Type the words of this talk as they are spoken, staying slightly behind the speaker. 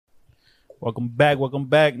Welcome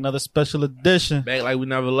back. Another special edition. Back like we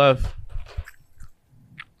never left.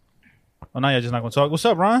 Oh, now you're just not gonna talk. What's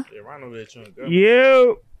up, Ron? Yeah, Ron over there trying to go.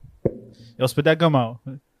 Yo. Yo, spit that gum out.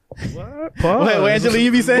 What? What Angela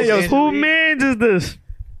you be saying? Yo, Who mans is this?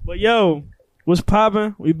 But yo, what's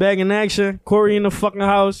poppin'? We back in action. Corey in the fucking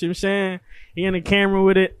house. You know what I'm saying? He in the camera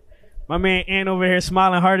with it. My man Ant over here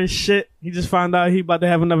smiling hard as shit. He just found out he about to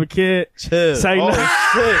have another kid. chill. So you know-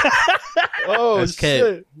 shit. Oh That's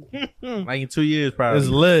shit. Like in 2 years, probably. It's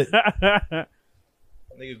lit.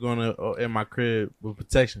 Nigga going to in my crib with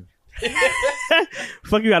protection.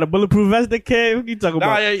 Fuck, you got a bulletproof vest, that kid? What you talking Nah,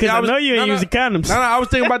 about? yeah, Because yeah, I know you ain't using condoms. No, I was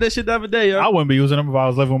thinking about that shit the other day, yo. I wouldn't be using them if I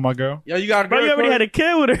was living with my girl. Yo, you got a girl? Bro, you already Corey? had a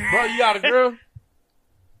kid with her. Bro, you got a girl?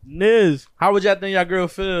 Niz. How would y'all think y'all girl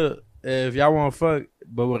feel if y'all want to fuck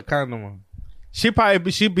but with a condom on? She'd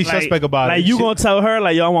be suspect about it. Like, you She- gonna tell her,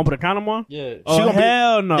 like, yo, I want to put a condom on? Yeah. Oh, gonna be-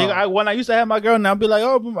 hell no. when I used to have my girl, now I'd be like,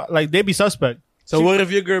 oh, like they be suspect. So what if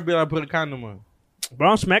your girl be like, put a condom on?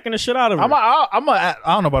 Bro, I'm smacking the shit out of her. I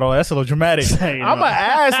don't know about all that. That's a little dramatic. Say no. I'm gonna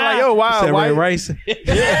ask like, yo, Said why? Ray Rice.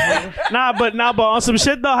 Nah, but on some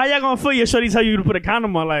shit though, how y'all gonna feel your shorty tell you to put a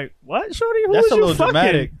condom on? Like, what, shorty? Who That's is a you little fucking?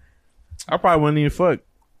 dramatic. I probably wouldn't even fuck.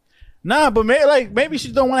 Nah, but maybe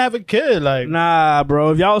she don't want to have a kid. Like, Nah,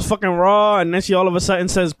 bro. If y'all was fucking raw and then she all of a sudden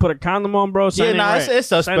says put a condom on, bro, something yeah, nah, ain't right. it's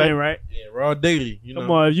suspect. Something ain't right. Yeah, raw diggity. You know.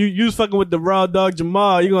 Come on, if you was fucking with the raw dog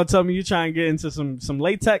Jamal, you gonna tell me you trying to get into some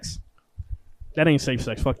latex? That ain't safe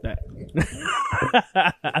sex. Fuck that.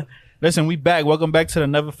 Listen, we back. Welcome back to the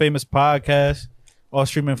Never Famous Podcast. All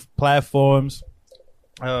streaming platforms.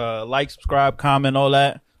 Like, subscribe, comment, all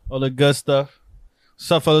that. All the good stuff.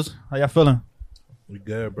 What's up, fellas? How y'all feeling? We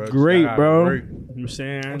good, bro. Great, Just got bro. work. You know what I'm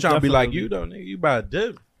saying? I'm trying to be like you, though, nigga. You about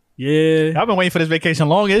to dip. Yeah. I've been waiting for this vacation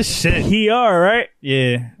long as shit. He are, right?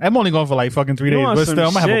 Yeah. I'm only going for like fucking 3 You days, want but some still,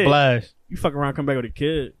 I'm going to have a shit. blast. You fuck around, come back with a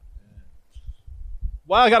kid.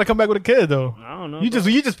 Why I got to come back with a kid, though? I don't know. You bro.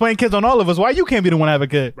 just playing kids on all of us. Why you can't be the one to have a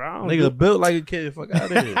kid? Bro, I don't Nigga built like a kid. Fuck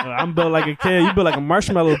out of here. I'm built like a kid. You built like a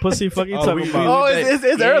marshmallow, pussy. Fuck you Oh, talking we- about? Oh,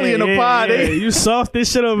 it's early in the pod. Yeah, eh? you soft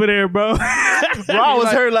this shit over there, bro. Ron was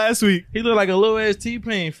hurt last week. He look like a little ass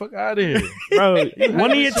T-Pain. Fuck out of here. Bro,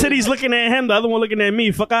 one of your titties looking at him, the other one looking at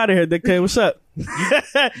me. Fuck out of here, dickhead. What's up?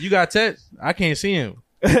 You got text? I can't see him.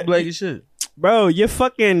 Black as shit. Bro, your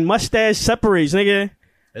fucking mustache separates, nigga.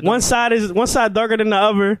 One side darker than the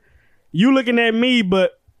other. You looking at me,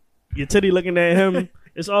 but your titty looking at him.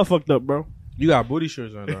 It's all fucked up, bro. You got booty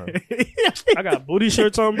shirts on, dog. I got booty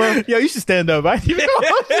shirts on, bro. Yo, you should stand up. I didn't even know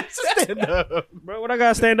you should stand up. Bro, what I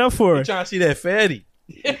gotta stand up for? You trying to see that fatty?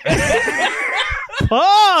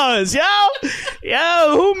 Pause,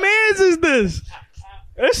 yo, who mans is this?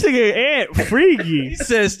 This nigga Ant freaky. He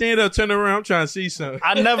said, stand up, turn around. I'm trying to see something.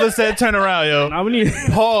 I never said turn around, yo. Nah, we need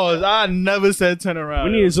Pause. I never said turn around.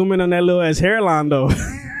 we need to zoom in on that little ass hairline though.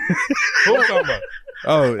 Who you talking about?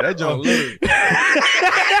 Oh, that joint little.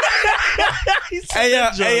 Hey, yo,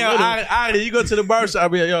 I you go to the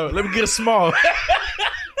barbershop, be like, yo, let me get a small.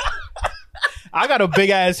 I got a big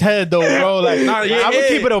ass head though, bro. Like, Nah, yeah, I'm gonna yeah.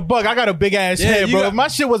 keep it a buck. I got a big ass Yeah, head, you bro. got- If my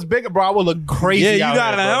shit was bigger, bro, I would look crazy. Yeah, you out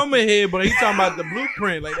got here, a bro. helmet head, but he talking about the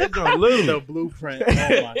blueprint. Like, that joint The little. blueprint. Oh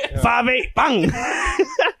my God. 5'8", bang.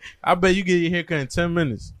 I bet you get your haircut in 10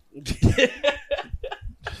 minutes.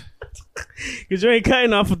 Cause you ain't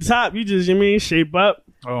cutting off the top. You just, shape up.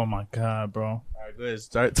 Oh my God, bro. All right, go ahead.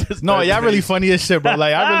 Start. No, y'all really funny as shit, bro.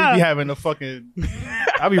 Like, I really be having a fucking.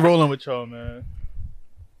 I be rolling with y'all, man.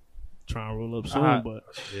 Trying to roll up soon, Uh-huh. but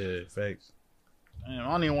Yeah, facts. Man,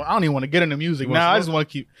 I don't even want to get into music You wanna now. I smoke? just want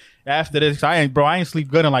to keep after this. I ain't sleep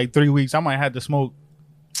good in like 3 weeks. I might have to smoke.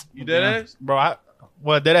 You dead ass? Bro.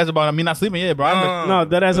 Dead ass about me not sleeping yet, bro. no,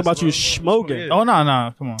 that ass Let's about you smoke. smoking. Yeah. Oh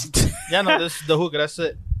no, come on. Yeah, no, this is the hookah. That's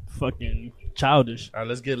it. Fucking childish. All right,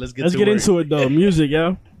 let's get Let's to get work. into it though. Music,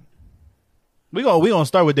 yo. We gonna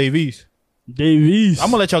start with Dave East. Davies. I'm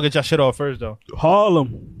gonna let y'all get y'all shit off first though.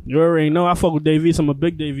 Harlem. You already know I fuck with Davies. I'm a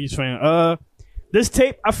big Davies fan. This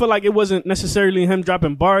tape, I feel like it wasn't necessarily him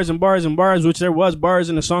dropping bars and bars and bars, which there was bars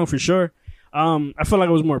in the song for sure. I feel like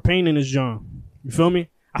it was more pain in his John. You feel me?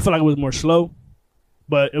 I feel like it was more slow,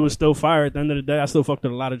 but it was still fire at the end of the day. I still fucked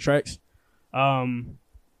with a lot of tracks.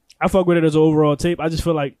 I fuck with it as an overall tape. I just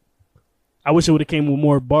feel like I wish it would have came with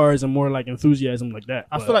more bars and more like enthusiasm like that.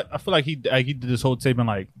 I feel like he did this whole tape in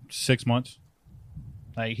like 6 months.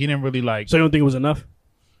 Like he didn't really like. So you don't think it was enough?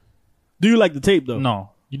 Do you like the tape though? No,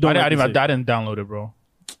 You don't. I like the tape? didn't download it, bro.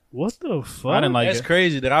 What the fuck? I didn't like That's it.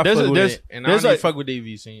 crazy that I There's fuck a- with there's- it, and I there's don't even a- fuck with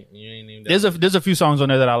DVC. And you ain't even. There's a few songs on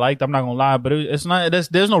there that I liked. I'm not gonna lie, but it's not.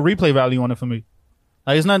 There's no replay value on it for me.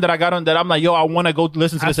 Like it's nothing that I got on that I'm like, yo, I want to go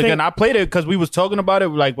listen to I this think- again. I played it because we was talking about it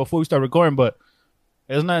like before we started recording, but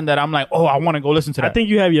There's nothing that I'm like, oh, I want to go listen to that. I think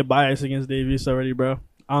you have your bias against Dave East already, bro.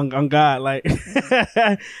 On God, like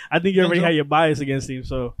I think you already have your bias against him.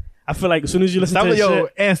 So I feel like as soon as you listen to his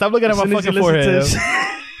shit, and stop looking at my fucking forehead.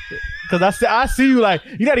 Because I see you like,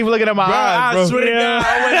 you're not even looking at my eyes, bro. I swear to God,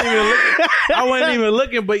 I wasn't even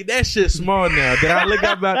looking, but that shit's small now. Did I look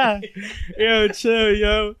about? Yo, chill,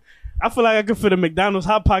 yo. I feel like I could fit a McDonald's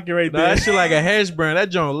Hot Pocket right there. That shit like a hash brown. That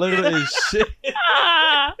joint little as shit.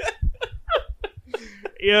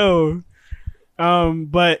 Yo.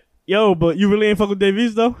 But you really ain't fuck with Dave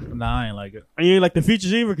East though? Nah, I ain't like it. And you ain't like the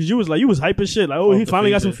features either? Because you was hype as shit. Like, he finally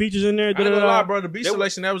got some features in there. I ain't gonna lie, bro. The beat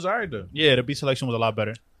selection, that was alright though. Yeah, the beat selection was a lot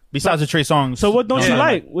better. Besides the Trey songs. So what don't you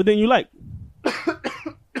like? What didn't you like?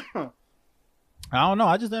 I don't know.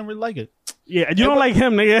 I just didn't really like it. Yeah, you don't like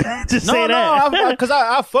him, nigga. Just say that. No, because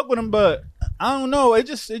I fuck with him, but I don't know. It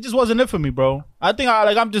just wasn't it for me, bro. I think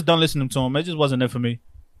I'm just done listening to him. It just wasn't it for me.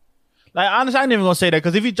 Like, honestly, I ain't even gonna say that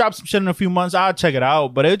because if he drops some shit in a few months, I'll check it out.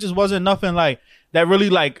 But it just wasn't nothing like that. Really,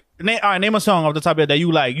 like, name a song off the top of your head that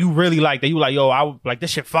you like, you really like, that you like. Yo, I would like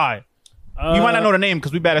this shit fire. You might not know the name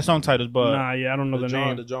because we bad at song titles, but nah, yeah, I don't know the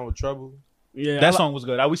name. The John with Trouble. Yeah, that song was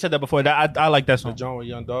good. We said that before. That I like that song. The John with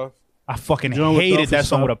Young Dolph. I fucking hated that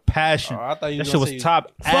song with a passion. I thought that shit was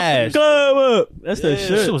top ass. That's the shit.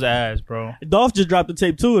 That shit was ass, bro. Dolph just dropped the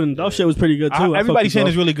tape too, and Dolph shit was pretty good too. Everybody's saying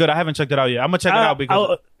it's really good. I haven't checked it out yet. I'm gonna check it out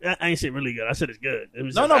because I ain't saying really good. I said it's good. But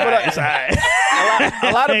it's alright.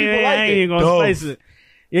 a lot of people like it. I ain't gonna spice it.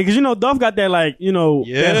 Yeah, because Dolph got that that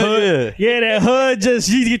hood. Yeah, that hood just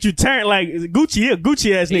get you turned like Gucci. He a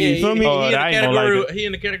Gucci ass nigga. You feel me? He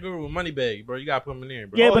in the category with Moneybag, bro. You gotta put him in there,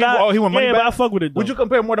 bro. Yeah, he went Moneybag. But I fuck with it. Though. Would you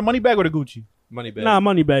compare more to Moneybag or to Gucci? Moneybag. Nah,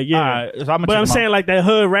 Moneybag. Yeah. Right, so but I'm saying like that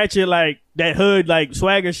hood ratchet, like that hood like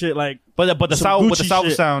swagger shit, like. But the South with the South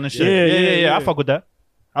shit. sound and shit. Yeah. I fuck with that.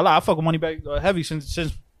 I fuck with Moneybag heavy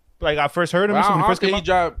since like I first heard him. I don't think he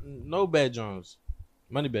dropped no bad Jones.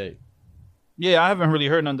 Moneybag. Yeah, I haven't really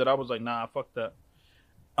heard none that I was like, nah, fuck that.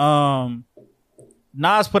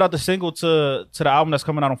 Nas put out the single to the album that's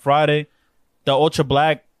coming out on Friday, the Ultra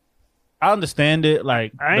Black. I understand it.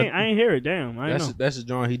 Like I ain't hear it. Damn, that's the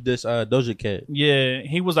joint he dissed Doja Cat. Yeah,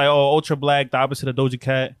 he was like, oh, Ultra Black, the opposite of Doja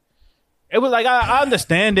Cat. It was like I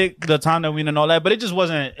understand it, the time that we and all that, but it just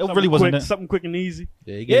wasn't. It really wasn't something quick and easy.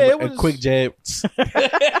 Yeah, he gave a quick jab.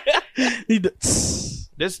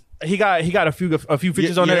 He got a few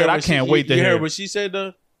features on there that I can't wait to hear. You heard what she said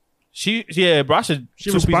though? Bro, I should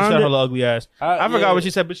she responded her ugly ass. I forgot what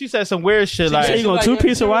she said, but she said some weird shit. She gonna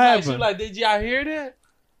two-piece or what happened? She like, did y'all hear that?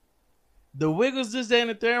 The Wiggles just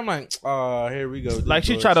in there. I'm like, oh, here we go. Like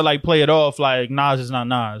she tried to like play it off like Nas is not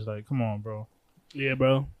Nas. Like, come on, bro. Yeah,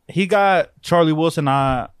 bro. He got Charlie Wilson.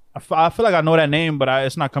 I feel like I know that name, but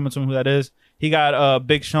it's not coming to me who that is. He got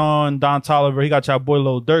Big Sean, Don Toliver. He got your boy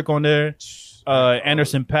Lil Durk on there.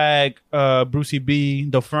 Anderson .Paak, Brucey B,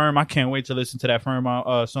 The Firm. I can't wait to listen to that Firm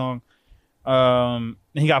song.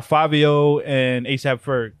 He got Fabio and ASAP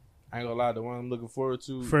Ferg. I ain't gonna lie, the one I'm looking forward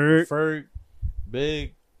to, Ferg,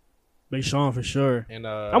 Big Sean for sure. And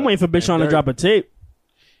I'm waiting for Big Sean to drop a tape.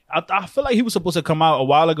 I feel like he was supposed to come out a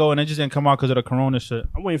while ago and it just didn't come out because of the Corona shit.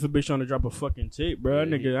 I'm waiting for Big Sean to drop a fucking tape, bro.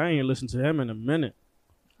 Nigga, I ain't listened to him in a minute.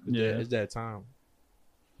 Yeah, it's that time.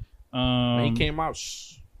 When he came out,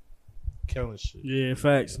 killing shit. Yeah,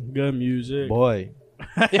 facts. Good music, boy.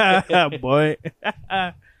 Boy.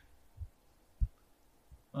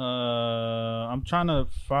 I'm trying to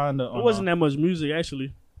find the. It wasn't that much music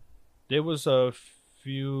actually. There was a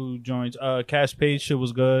few joints. Cash Page shit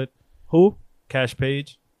was good. Who? Cash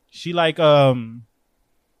Page. She like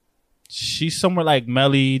she's somewhere like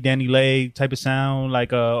Melly, Danny Lay type of sound, like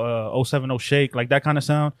 070 Shake, like that kind of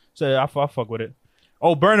sound. So I fuck with it.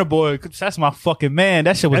 Oh, Burna Boy, that's my fucking man.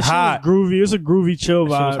 That shit was hot. Was groovy. It's a groovy chill vibe.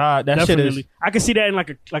 That shit was hot. That Definitely. shit is. I can see that in like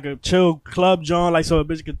a chill club joint, like so a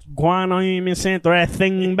bitch could grind on you and saying throw that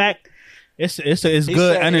thing back. It's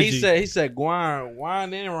good energy. He said grind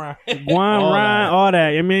and rhyme. Grind, rhyme, all that.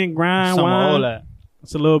 I mean grind, wine. All that.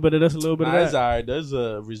 It's a little bit of this, a little bit of that. That's all right. There's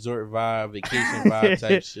a resort vibe, vacation vibe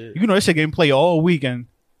type shit. You know, this shit getting played all weekend.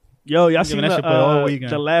 Yo, y'all seen that shit play all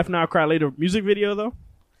weekend. The Laugh Now Cry Later music video though?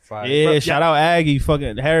 Fire. Yeah, bro, shout out Aggie,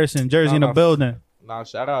 fucking Harrison, Jersey in the building. Nah,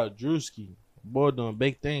 shout out Drewski. Boy doing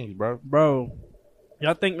big things, bro. Bro,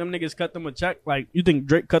 y'all think them niggas cut them a check? Like, you think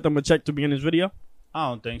Drake cut them a check to be in this video? I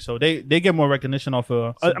don't think so. They get more recognition off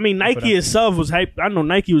of. I mean, Nike itself was hype. I know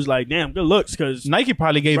Nike was like, damn, good looks, because Nike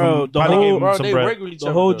probably gave him some bread.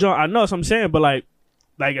 The whole joint. I know what I'm saying, but like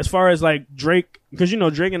as far as like Drake, because you know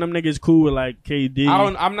Drake and them niggas cool with like KD.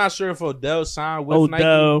 I'm not sure if Odell signed with Nike.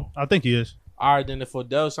 I think he is. All right, then if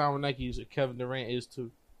Odell signed with Nike, Kevin Durant is too.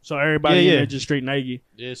 So everybody Yeah, in yeah. there just straight Nike.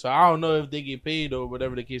 Yeah, so I don't know if they get paid or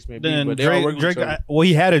whatever the case may be. Then But they all work Drake, with each other. well,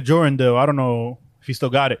 he had a Jordan deal. I don't know if he still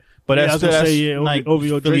got it, but Yeah, I that's was still gonna that's say, yeah, like OVO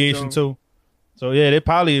Drake affiliation Jones. too. So yeah, they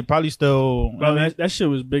probably still. Bro, that shit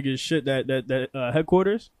was big as shit. That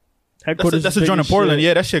headquarters. that's a big joint in as Portland. shit.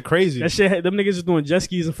 Yeah, that shit crazy. That shit, them niggas is doing jet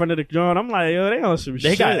skis in front of the joint. I'm like, yo, they on some shit.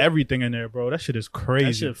 They got everything in there, bro. That shit is That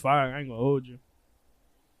crazy. shit fire. I ain't gonna hold you.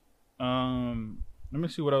 Let me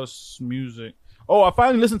see what else music. Oh, I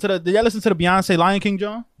finally listened to the. Did y'all listen to the Beyonce Lion King,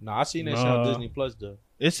 John? Nah, I seen that shit on Disney Plus though.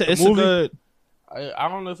 It's a movie? good. I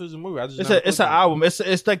don't know if it's a movie. I just It's never a it's clicked an on it. album.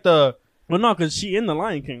 It's like the. Well, no, because she in the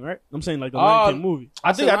Lion King, right? I'm saying like the Oh, Lion King movie.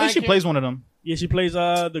 I think Lion she King? plays one of them. Yeah, she plays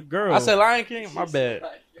the girl. I said Lion King. My bad.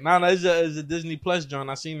 No, it's a Disney Plus joint.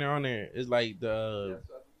 I seen her on there. It's like the.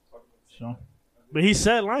 So. but he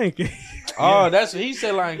said Lion King. Oh, that's what he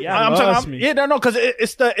said. Lion King. Yeah. I'm lost talking. me. Yeah, no, because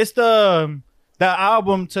it's the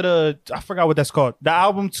album to the. I forgot what that's called. The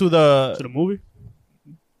album to the. to the movie.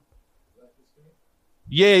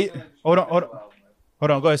 Yeah. Hold on.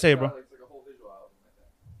 Go ahead, say it, bro.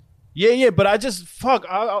 Yeah, but I just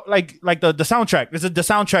I like the soundtrack. It's the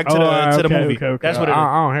soundtrack to the movie. Okay. That's what it is.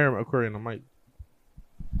 I don't hear him occurring on the mic.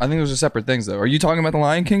 I think those are separate things, though. Are you talking about the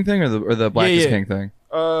Lion King thing or the Blackest yeah. King thing?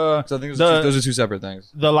 So I think those are two separate things.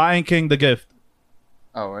 The Lion King, The Gift.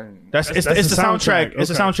 Oh, It's That's the the soundtrack. soundtrack. It's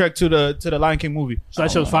the Okay. soundtrack to the Lion King movie. So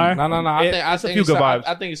that shit was fire. No. I It's a think few good vibes.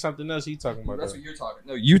 I think it's something else he talking about. That's though. what you're talking.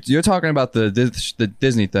 No, you're talking about the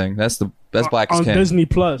Disney thing. That's Blackest on King. Disney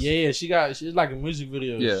Plus. Yeah, she's like a music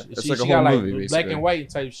video. Yeah, it's like a she whole got movie, like black basically. and white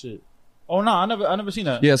type shit. Oh no, I never seen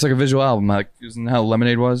that. Yeah, it's like a visual album. Like isn't how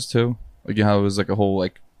Lemonade was too. Like how it was like a whole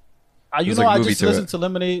like. You There's know, like I movie just to listened it. to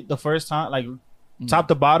Lemonade the first time, like top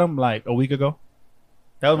to bottom, like a week ago.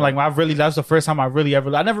 That was like that's the first time I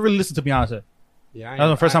never really listened to Beyonce. Yeah, That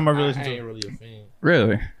was the first time I really listened to ain't it. really a fan.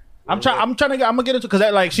 Really? I'm gonna get into because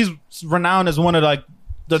like she's renowned as one of like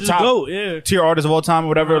the She's a top goat, yeah. tier artists of all time or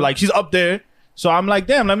whatever. Like she's up there. So I'm like,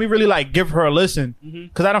 damn, let me really like give her a listen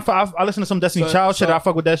because I listen to some Destiny Child shit. I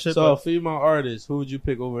fuck with that shit. So, a but female artist, who would you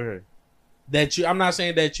pick over her? I'm not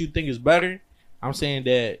saying that you think is better. I'm saying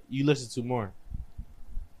that you listen to more.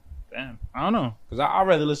 damn, I don't know. Because I'd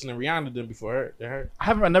rather listen to Rihanna than her.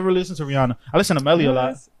 I never listened to Rihanna. I listen to Melly a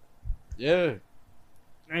lot. Yeah.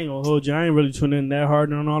 I ain't gonna hold you. I ain't really tuning in that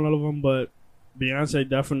hard on all of them, but Beyonce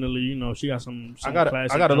definitely, you know, she got some I got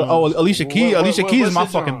classic to. joints. Oh, Alicia Keys. Alicia Keys is my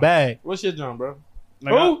what's your fucking genre? bag. What's your genre, bro?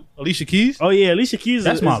 Like, Who? Alicia Keys. oh yeah, Alicia Keys.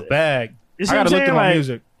 That's my bag. You I see what I'm gotta look saying? through my Like,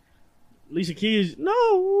 music. Alicia Keys.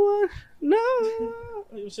 No. You know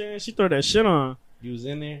what I'm saying? She throw that shit on. You was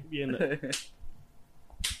in there? Be in the,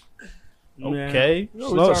 Okay.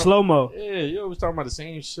 Slow mo. Yeah, you always talking about the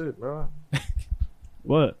same shit, bro.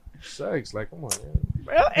 What? Sex, like, come on,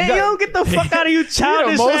 man. Hey, yo, get the fuck out of you,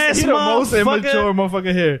 childish ass He the most motherfucker. immature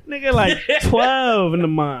motherfucker here. Nigga, like 12 in the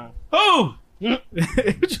mind. Who?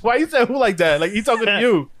 Why you say who like that? Like he talking to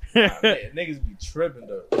you? Man, niggas be tripping,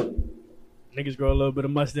 though. Niggas grow a little bit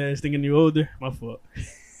of mustache thinking you older. My fault.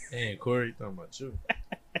 Hey, Corey, talking about you.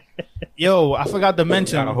 Yo, I forgot to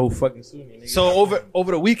mention. Got a whole fucking Sunni, nigga. So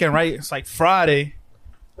over the weekend, right? It's like Friday.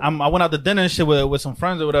 I went out to dinner and shit with some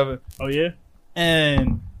friends or whatever, Oh, yeah?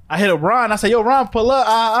 and I hit up Ron. I said, "Yo, Ron, pull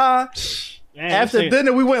up." Man, After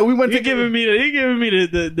dinner, we went you to giving me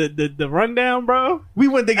the rundown, bro? we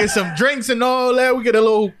went to get some drinks and all that. We get a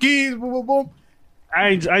little keys, boom, boom, boom. I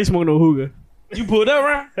ain't smoking no hookah. You pulled up,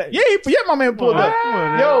 right? Yeah, my man pulled up. Come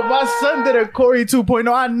on, Yo, my son did a Corey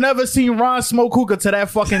 2.0. I never seen Ron smoke hookah to that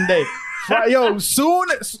fucking day. Yo, soon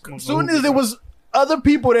as there was other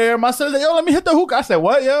people there, my son said, "Yo, let me hit the hookah." I said,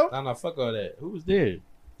 "What, yo?" Nah, fuck all that. Who was there?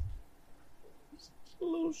 A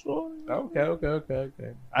little short. Okay.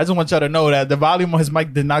 I just want y'all to know that the volume on his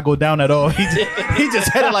mic did not go down at all. He just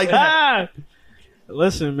had it like that.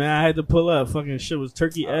 Listen, man, I had to pull up. Fucking shit was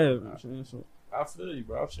Turkey Ave. So- I feel you,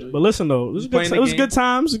 bro. I feel you. But listen though, it was, playing the it was game? good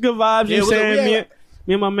times, good vibes. You know what I'm Yeah, saying?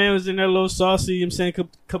 Me and my man was in there a little saucy. You know what I'm saying?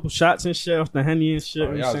 Couple shots and shit off the Henny and shit.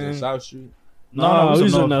 Oh, You know y'all what I'm was in saying? South Street. No, we we was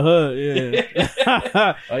was in the hood.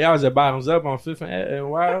 Yeah. Oh, y'all was at Bottoms Up on 5th and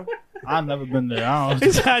Wild? I've never been there. I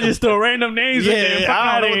don't. I just throw random names in there. Yeah, Fuck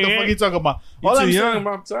I outta don't know what the here. fuck you talking about. You All too I'm young, saying,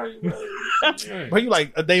 bro. I'm telling you, bro. bro, you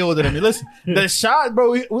like a day older than me. Listen, the shot,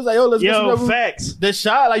 bro. We was like, yo, let's Yo, get facts. the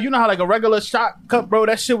shot. Like you know how like a regular shot cup, bro.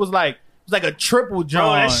 That shit was like a triple Bro,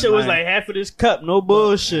 John. that shit was like half of this cup. No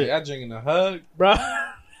bullshit. Y'all drinking a hug? Bro.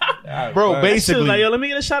 Y'all Bro, bugging. basically- She was like, yo, let me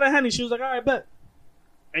get a shot of Henny. She was like, all right, bet.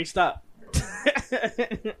 Ain't stop.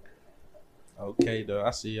 Okay, though.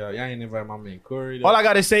 I see y'all. Y'all ain't invite my man Corey. Though. All I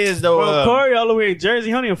gotta say is though, Bro, Corey all the way in Jersey,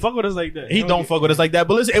 he don't even fuck with us like that. he don't fuck with us like that.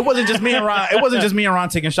 But listen, it wasn't just me and Ron. It wasn't just me and Ron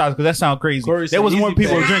taking shots because that sound crazy. Corey There was said more easy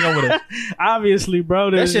people pay. drinking with us. Obviously,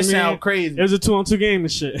 bro. That shit sound crazy. It was a 2-on-2 game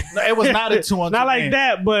and shit. No, it was not a 2-on-2. Not like game.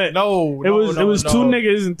 that, but No, it was no. two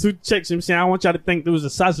niggas and two chicks. You know what I'm saying, I want y'all to think there was a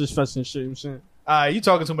sausage fest and shit. You know what I'm saying. You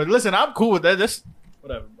talking too much. Listen, I'm cool with that. Just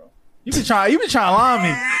whatever, bro. You been trying to lie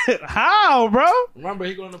me. How, bro? Remember,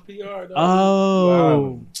 he going to PR, though.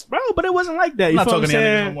 Oh, bro, but it wasn't like that. I'm You not feel what talking I'm to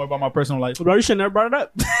y'all niggas no saying? more about my personal life. Bro, you should never brought it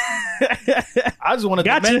up. I just wanted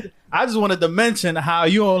Gotcha. to I just wanted to mention how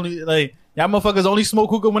you only like y'all motherfuckers only smoke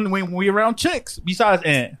hookah when we around chicks. Besides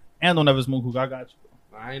and don't ever smoke hookah. I got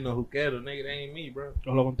you. I ain't know who cared, nigga. That ain't me, bro.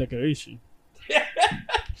 Yo lo conté que hice.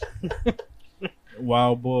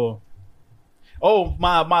 Wow, boy. Oh,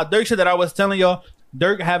 my Dirk shit that I was telling y'all.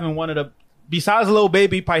 Dirk having one of the besides Lil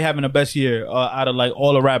Baby probably having the best year out of like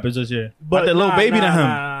all the rappers this year. But the Lil Baby to him.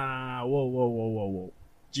 Nah. Whoa.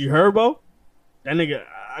 G Herbo? That nigga,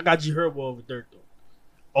 I got G Herbo over Dirk though.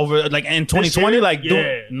 Over like in 2020, year? like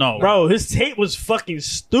Yeah. no, Bro, his tape was fucking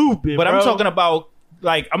stupid. But bro. I'm talking about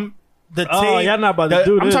like the Oh, tape. y'all not about to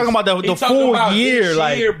do I'm this. talking about the He talking full about year, this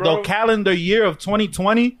like year, bro. the calendar year of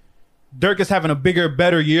 2020. Dirk is having a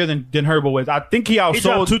better year than Herbo is. I think he He dropped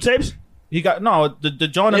outsold. 2 tapes? He got the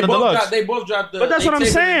John and the deluxe. They both dropped the. But that's they what I'm tape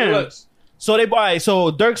in the saying. deluxe. So they buy. So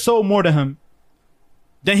Dirk sold more to him.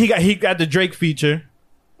 Then he got the Drake feature,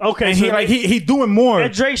 Okay, and so he doing more.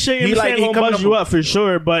 that Drake shit, He he like- he gonna coming buzz up you with- up for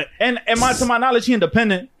sure. But And to my knowledge, he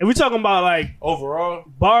independent. if we talking about like Overall,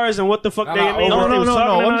 bars and what the fuck Nah, they nah, they No. was talking and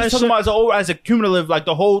all I'm that just talking shit. about as a cumulative, like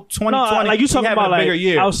the whole 2020. No, like you he talking having about a like bigger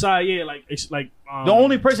year. outside, yeah, like it's like The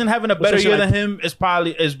only person having a what's better that shit year like- than him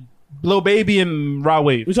is Lil Baby and Raw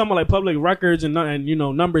Wave. we talking about like public records and you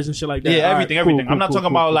know numbers and shit like that. Yeah, All everything, right, everything. cool, I'm not cool, talking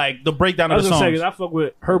cool, about cool. like the breakdown I of was the gonna say songs. 'cause I fuck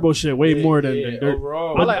with Herbo shit way more than Dirk.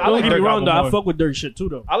 Overall, I like Don't get me Dirk wrong album though, I more. fuck with Dirk shit too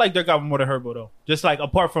though. I like Dirk album more than Herbo though. Just like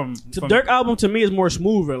apart from The Dirk album to me is more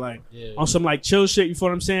smoother, like Yeah. on some like chill shit. You feel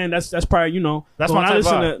what I'm saying? That's probably That's That's my when I type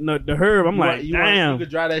listen to the Herb. I'm like, you damn, could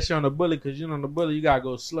drive that shit on the bullet because you know on the bullet you gotta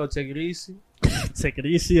go slow, take it easy. take it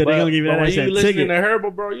easy. Or they gonna give you but that when you shit listening ticket. to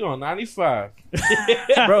Herbal, bro, you on 95.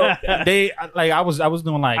 bro. They like I was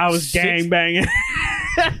doing like I was 6 gang banging.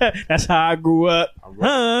 That's how I grew up. I'm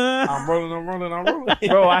rolling, Huh? I'm rolling.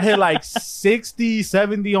 bro. I hit like 60,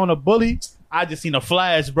 70 on a bully. I just seen a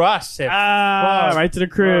flash, bro. I said, fuck. Right to the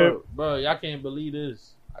crib. Bro, y'all can't believe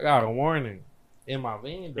this. I got a warning in my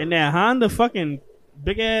van, though. And that Honda fucking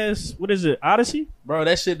big ass, what is it, Odyssey? Bro,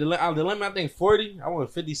 that shit, the limit, I think 40. I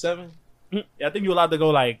went 57. Yeah, I think you're allowed to go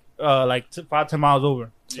like 5-10 miles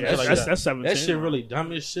over. Yeah, Like that's that. 17. That shit really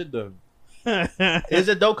dumb as shit, though. Is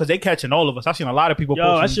it though? Because they catching all of us. I've seen a lot of people. Yo,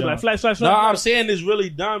 posting that shit them. like flash. No, I'm saying it's really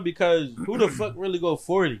dumb because who the fuck really go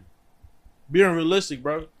 40? Being realistic,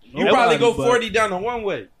 bro. You Nobody, probably go but- 40 down the one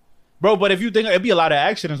way. Bro, but if you think it'd be a lot of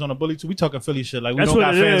accidents on the bully too, we talking Philly shit. Like we That's don't what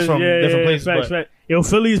got it fans is. from different places. Facts, but facts. Yo,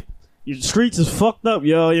 Philly's streets is fucked up, yo.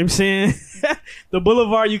 You know what I'm saying? The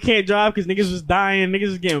boulevard you can't drive because niggas was dying. Niggas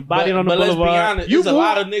was getting bodied on the let's boulevard. be honest, You there's a move-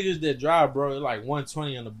 lot of niggas that drive, bro. It's like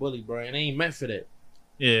 120 on the bully, bro. And they ain't meant for that.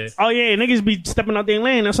 yeah, Oh yeah, niggas be stepping out their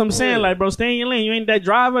lane. That's what I'm saying. Yeah. Like, bro, stay in your lane. You ain't that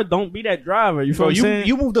driver. Don't be that driver. You feel bro, what I'm saying?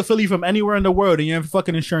 you moved to Philly from anywhere in the world and your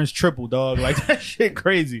fucking insurance triple, dog. Like that shit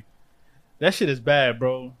crazy. That shit is bad,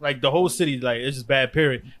 bro. Like the whole city, like it's just bad.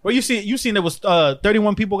 Period. Bro, you seen there was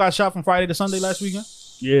 31 people got shot from Friday to Sunday last weekend.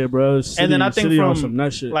 yeah, bro. And then I think city on from, some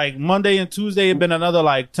nut shit. Like Monday and Tuesday, it been another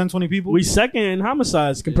like 10-20 people. we second in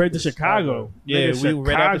homicides compared to Chicago. Yeah, Nigga, we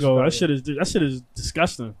right after Chicago. That shit is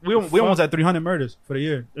disgusting. we almost at 300 murders for the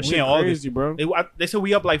year. That We shit in August. crazy, bro. They said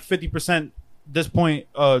we up like 50% this point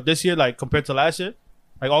this year, like compared to last year.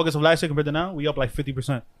 Like August of last year compared to now, we up like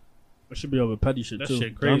 50%. That should be over petty shit That too.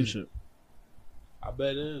 shit Dumb crazy. shit. I bet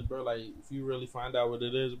it is, bro. Like, if you really find out what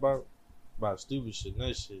it is about stupid shit,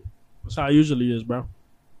 nut shit. That's how it usually is, bro.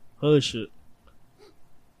 Hood shit.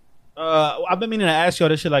 I've been meaning to ask y'all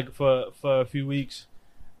this shit like for a few weeks.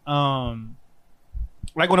 Like on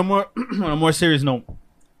a more on a more serious note,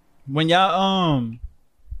 when y'all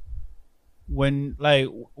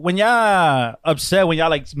when y'all upset, when y'all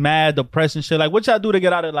like mad, depressed and shit, like what y'all do to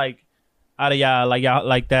get out of y'all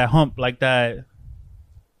like that hump, like that.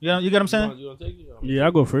 You know, you get what I'm saying? You want to take it? Yeah,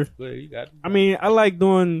 I'll go first. Go ahead, you got it. I mean, I like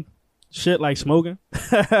doing shit like smoking.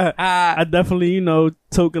 I definitely,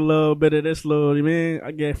 toke a little bit of this little, man.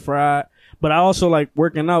 I get fried. But I also like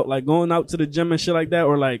working out, like going out to the gym and shit like that,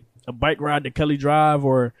 or like a bike ride to Kelly Drive,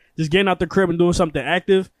 or just getting out the crib and doing something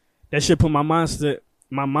active. That shit put my mind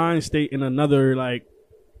state in another like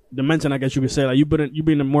dimension, I guess you could say. Like you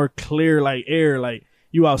be in a more clear like air, like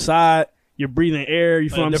you outside, you're breathing air. You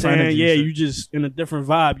feel Like what I'm different saying? energy Yeah, and shit. you just in a different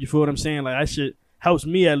vibe. You feel what I'm saying? Like that shit helps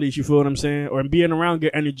me at least. You feel what I'm saying? Or being around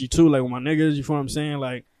good energy too. Like with my niggas. You feel what I'm saying?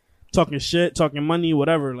 Like talking shit, talking money,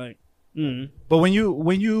 whatever. Like, But when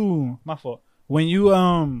you my fault. When you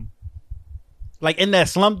like in that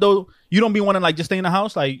slump though, you don't be wanting like just stay in the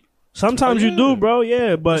house. Like sometimes Oh, you do, yeah. bro.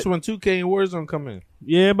 Yeah, but That's when 2K and Warzone come in.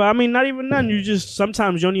 yeah, but I mean, not even none. You just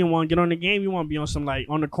sometimes you don't even want to get on the game. You want to be on some like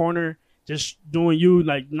on the corner, just doing you,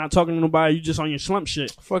 like not talking to nobody. You just on your slump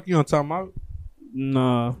shit. Fuck you on time out.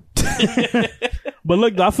 Nah. But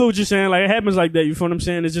look, I feel what you're saying. Like it happens like that. You feel what I'm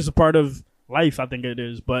saying? It's just a part of life. I think it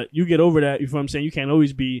is. But you get over that. You feel what I'm saying? You can't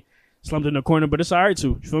always be slumped in the corner, but it's all right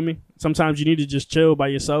too. You feel me? Sometimes you need to just chill by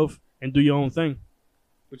yourself and do your own thing.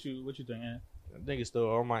 what you think, man? I think it's still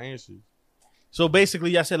all my answers. So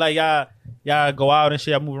basically, y'all said like y'all go out and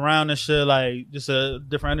shit, y'all move around and shit, like just a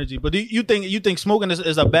different energy. But do you think smoking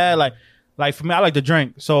is a bad like for me? I like to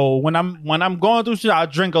drink. So when I'm going through shit, I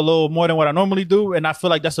drink a little more than what I normally do, and I feel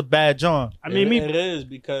like that's a bad John. I mean, it is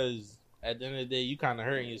because at the end of the day, you kind of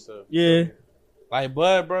hurting yourself. Yeah, Like,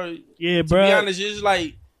 bud, bro. yeah, To bro. be honest, it's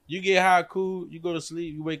like you get high, cool. You go to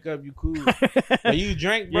sleep, you wake up, you cool. But you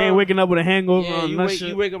drink, You bro. ain't waking up with a hangover Yeah, or you none wake, shit.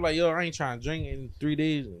 you wake up like, yo, I ain't trying to drink in 3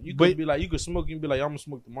 days. You could But- be like, you could smoke and be like, I'm gonna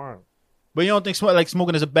smoke tomorrow. But you don't think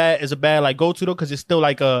smoking is a bad like go to though, because it's still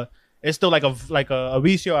like a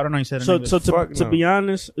vicio. I don't know how you said it. So Fuck to no. be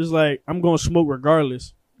honest, it's like I'm gonna smoke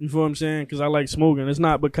regardless. You feel what I'm saying? Because I like smoking. It's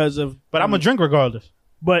not because of. but I'm a drink regardless.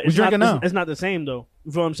 But We it's not, drinking now. it's not the same though.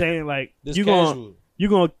 You feel what I'm saying? Like This you casual.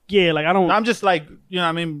 gonna yeah. Like I don't. I'm just like what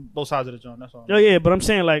I mean, both sides of the joint. That's all. Oh yeah, but I'm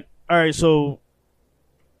saying like, all right, so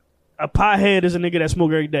a pothead is a nigga that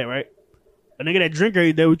smoke every day, right? A nigga that drink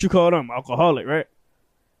every day, what you call them? Alcoholic, right?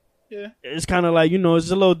 Yeah. It's kind of like, you know,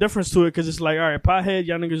 it's a little difference to it because it's like, all right, pothead,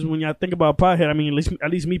 y'all niggas, when y'all think about pothead, I mean, at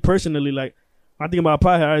least me personally, like, when I think about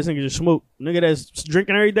pothead, I just think it's just smoke. Nigga that's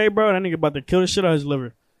drinking every day, bro, that nigga about to kill the shit out of his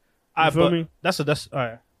liver. You feel me? That's all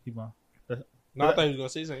right. Keep on. No, I thought you was gonna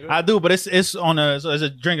say something. I do, but it's on it's a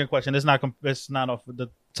drinking question. It's not off the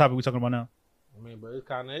topic we're talking about now. I mean, but it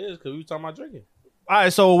kind of is because we talking about drinking. All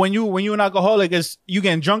right, so when you an alcoholic, is you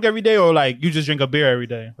getting drunk every day, or like you just drink a beer every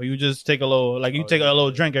day, or you just take a little take a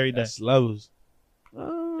little drink every day? That's levels.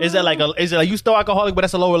 Is it like you still alcoholic, but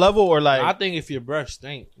that's a lower level, or like I think if your breath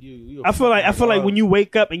stink, you. I feel like when you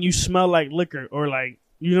wake up and you smell like liquor or like,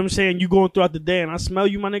 you know what I'm saying, you going throughout the day and I smell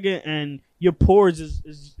you, my nigga, and your pores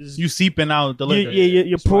is you seeping out the liquor?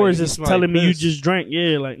 your Smell pores like- is smell telling like me you piss. just drank.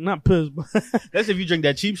 Yeah, like not piss, but That's if you drink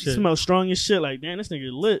that cheap shit. smell strong as shit. Like, damn, this nigga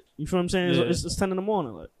lit. You feel what I'm saying? Yeah. It's 10 in the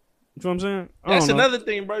morning. Like, you feel what I'm saying? I That's don't know. another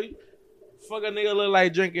thing, bro. Fuck a nigga look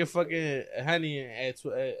like drinking fucking honey at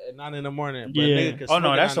 9 in the morning. But Yeah. Nigga can Oh no,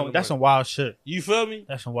 smoke at that's 9 in the that's some morning. wild shit. You feel me?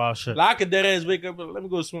 That's some wild shit. Like I could dead ass wake up. Let me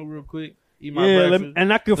go smoke real quick. Eat my Yeah, breakfast.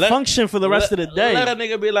 and I can Let- function for the rest of the day. Let a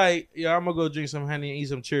nigga be like, yo, I'm gonna go drink some honey and eat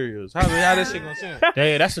some Cheerios. How that shit gonna sound?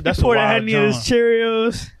 Yeah, that's a Pour the wild honey in his joint.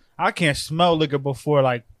 Cheerios. I can't smell liquor before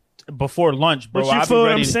lunch, bro. But you I feel be what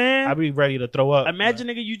ready. I'm saying? I be ready to throw up. Imagine,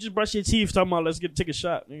 nigga, you just brush your teeth talking about let's take a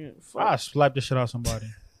shot. Nigga, fuck. I slap the shit out of somebody.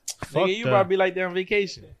 Fuck Nigga, you that. probably like that on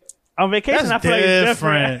vacation. On vacation, That's I feel like it's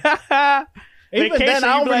different. Even Vacation, then, I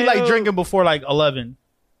you don't be really like, like oh. drinking before like 11.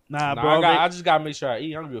 Nah, Nah, bro. I just gotta make sure I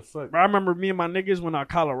eat. I don't give a fuck. Bro, I remember me and my niggas went out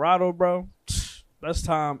Colorado, bro. Best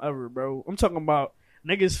time ever, bro. I'm talking about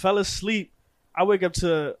niggas fell asleep. I wake up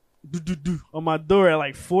to do on my door at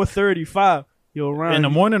like 4:35. Yo, Ryan, In the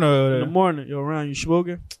morning or In the morning. Yo, Ryan, you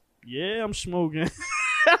smoking? Yeah, I'm smoking.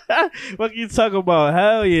 What you talking about?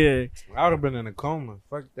 Hell yeah. I would have been in a coma.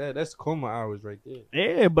 Fuck that. That's coma hours right there.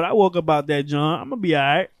 Yeah, but I woke up out that, John. I'm gonna be all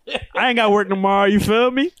right. I ain't got work tomorrow. You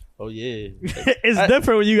feel me? Oh yeah. It's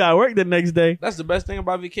different when you got work the next day. That's the best thing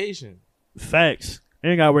about vacation. Facts.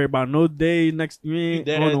 You ain't got to worry about no day next. You ain't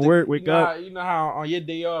Dead going ass to work, the- wake you know up. How, you know how on your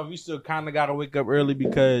day off you still kind of gotta wake up early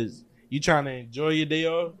because you trying to enjoy your day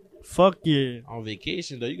off. Fuck yeah. On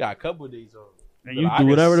vacation though, you got a couple of days off. And you I do can-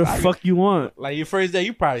 whatever the I can- fuck you want. Like your first day,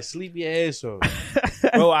 you probably sleep your ass off.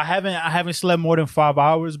 bro, I haven't slept more than 5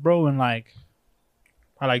 hours, bro, in like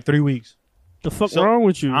 3 weeks. The fuck So, wrong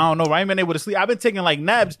with you? I don't know. I ain't been able to sleep. I've been taking like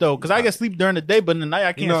naps though, because I can sleep during the day, but in the night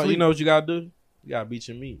I can't sleep. You know what you gotta do? You gotta beat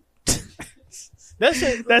your meat. That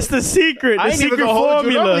shit. That's the secret. I The ain't even secret gonna hold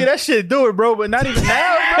you. Normally formula. that shit do it, bro, but not even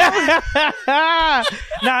now, bro.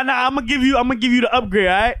 Nah. I'm gonna give you the upgrade.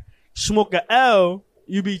 All right. Smoke a L.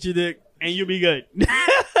 You beat your dick, and you'll be good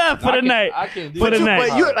for the night. I can't do For that. the night.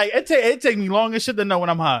 But you like it take me long as shit to know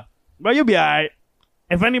when I'm high. But you'll be all right.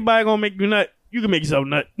 If anybody gonna make you nut, you can make yourself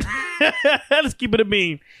nut. Let's keep it a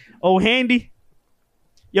bean. Oh, Handy.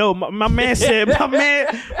 Yo, my man said,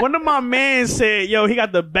 one of my men said, yo, he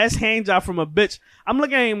got the best hand job from a bitch. I'm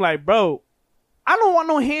looking at him like, bro, I don't want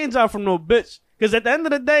no hand job from no bitch. Because at the end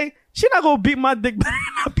of the day, she not gonna beat my dick better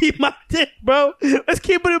than I beat my dick, bro. Let's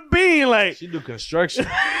keep it a bean. Like, She do construction.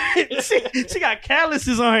 she got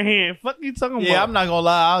calluses on her hand. Fuck you talking about? Yeah, I'm not gonna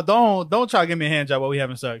lie. Don't try to give me a hand job while we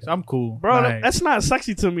having sex. I'm cool, Bro, Like, that's not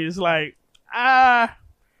sexy to me. It's like, put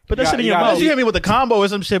that Yeah, shit in you your gotta- mouth. unless you hit me with a combo or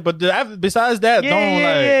some shit. But besides that, Yeah,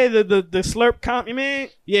 don't like. the slurp comp, you mean?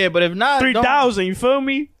 Yeah, but if not, don't- 3,000, you feel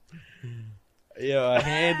me? Yo, a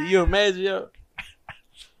hand. You imagine, yo.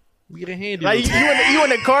 We get a handy. Like you in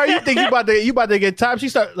the car, you think you about to get top. She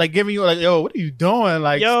start like giving you like, yo, what are you doing?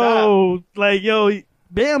 Like, stop.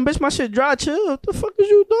 Damn, bitch, my shit dry, chill. What the fuck is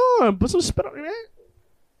you doing? Put some spit on your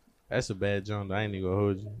That's a bad joint. I ain't even gonna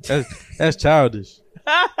hold you. That's childish.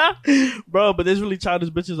 hand. Bro, but there's really childish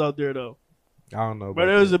bitches out there, though. I don't know. But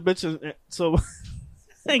there was a bitch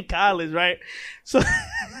in college, right? So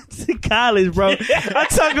in college, bro. I'm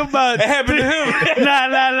talking about It happened to him.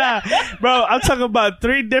 Nah. Bro, I'm talking about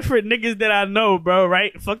 3 different niggas that I know, bro,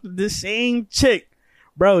 right? Fucked with this same chick.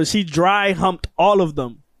 Bro, she dry humped all of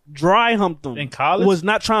them. Dry humped them. In college? Was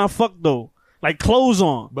not trying to fuck though. Like clothes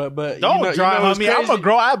on. But Don't dry hump me. I'm a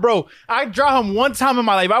girl, bro. I dry him one time in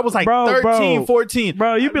my life. I was like Bro, 13, 14.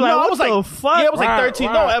 Bro, you be like, I what was the like, fuck? Yeah, I was like Right, 13.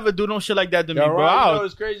 right. Don't ever do no shit like that to me, Yo, bro. Ron, you know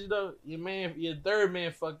what's crazy though? Your third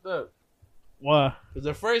man fucked up. What? Cause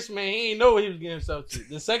the first man, he ain't know what he was getting himself to.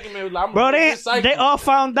 The second man was like, I'm Bro, gonna recycle. they all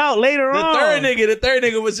found out later the on. third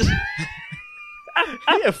nigga was just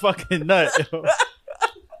He a fucking nut. Yo.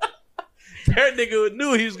 third nigga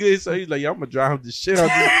knew he was getting, so he's like, yo, I'm gonna drive the shit out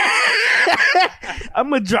this. I'm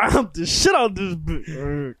gonna dry hump the shit out this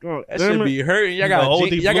bitch. That shit be hurting. Y'all got, old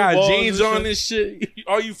deep y'all got blue balls jeans and on shit. this shit.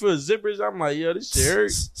 All you feel zippers. I'm like, yo, this shit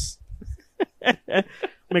hurt.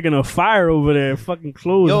 Making a fire over there, fucking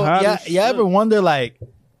clothes. Yo, hot yeah, as you shit. ever wonder like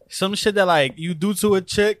some shit that like you do to a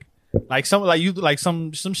chick, like some like you like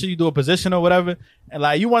some shit you do a position or whatever, and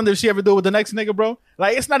like you wonder if she ever do it with the next nigga, bro.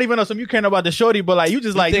 Like it's not even on some you caring about the shorty, but like you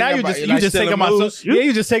just like think now you about just it, you like just taking my stealing sauce. moves. Yeah,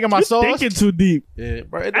 you just taking my You sauce. thinking too deep. Yeah,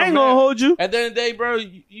 bro. It I ain't don't gonna matter. hold you. At the end of the day, bro,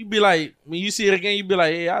 you be like, when you see it again, you be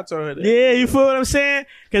like, yeah, I told her that. Yeah, you feel what I'm saying?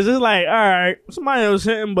 Because it's like, all right, somebody else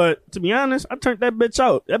hitting, but to be honest, I turned that bitch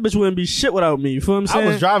out. That bitch wouldn't be shit without me. You feel what I'm I saying?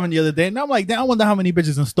 was driving the other day, and I'm like, damn, I wonder how many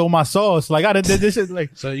bitches done stole my sauce. Like I done did this shit.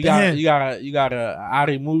 Like So you damn. got a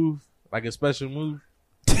Adi move, like a special move.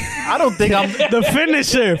 I don't think I'm. The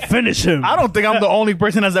finisher. Finish him. I don't think I'm the only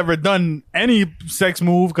person that's ever done any sex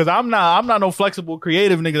move because I'm not no flexible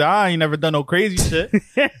creative nigga. I ain't never done no crazy shit.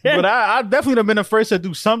 But I definitely have been the first to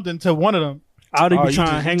do something to one of them. I'd Oh, be you trying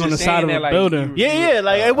to just- hang you on the just side of saying a that like building. you- Yeah,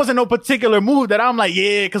 like it wasn't no particular move that I'm like,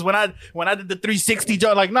 yeah, because when I did the 360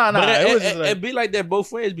 jump, like nah, But it was just it like, be like that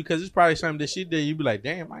both ways because it's probably something that she did. You be like,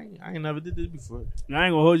 damn, I ain't never did this before. I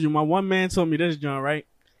ain't gonna hold you. My one man told me this, John, right?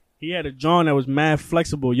 He had a John that was mad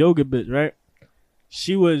flexible, yoga bitch, right?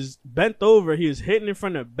 She was bent over. He was hitting it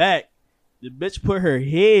from the back. The bitch put her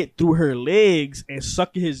head through her legs and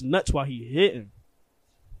sucking his nuts while he hitting.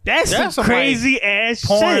 That's some some, crazy ass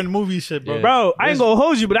porn shit. movie shit, bro. Yeah. Bro, I ain't This- gonna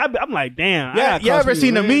hold you, but I'm like, damn. Yeah, you ever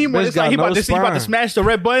seen the meme when Bitch it's like got he no about to spine. smash the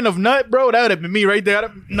red button of nut, bro? That would have been me right there. I'd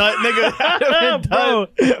have- Nut, nigga. I'd have been bro,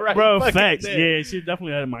 done right bro, fucking facts. there. Yeah, she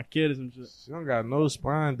definitely had my kid or some shit. She don't got no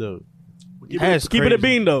spine though. That's Keep it a crazy.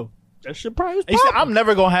 bean though. That shit probably was He said, popping. I'm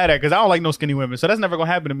never gonna have that because I don't like no skinny women, so that's never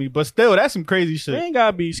gonna happen to me. But still, that's some crazy You shit. ain't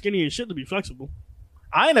gotta be skinny as shit to be flexible.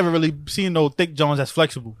 I ain't never really seen no thick Jones that's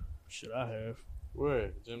flexible. Shit, I have.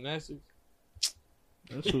 Where gymnastics?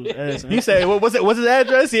 That's who's ass. He said, "What was it? What's his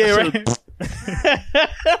address?" Yeah, right.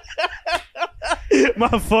 My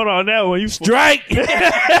fault on that one. You strike.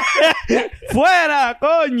 Fuera,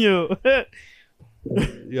 coño.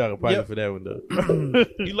 You got a party Yep. for that one though.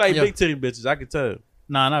 You like Yep. big titty bitches? I can tell.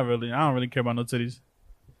 Nah, not really. I don't really care about no titties.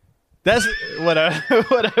 That's whatever.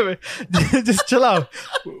 Whatever. Just chill out.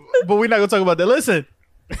 But we're not gonna talk about that. Listen,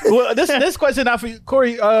 well, this question not for you,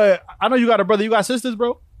 Corey. I know you got a brother. You got sisters,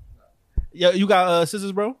 bro. Yeah, you got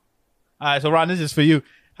sisters, bro. All right, so Ron, this is for you.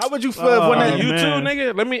 How would you feel if one Oh, of You you? man. too,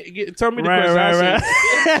 nigga. Let me tell me the Right, question.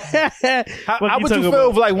 right. How What you would you talking feel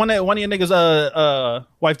about? if like one of your niggas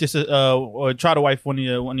wife this or try to wife one of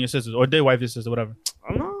your sisters or did wife your sister, whatever?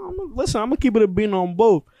 Listen, I'm gonna keep it a bean on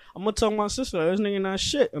both. I'm gonna tell my sister, this nigga not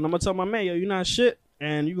shit. And I'm gonna tell my man, yo, you not shit.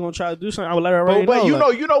 And you gonna try to do something. I would let her already But know.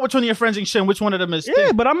 you know which one of your friends ain't shit and which one of them is Yeah,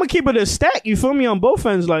 thick. but I'm gonna keep it a stack. You feel me on both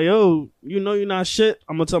ends? Like, yo, you know you're not shit.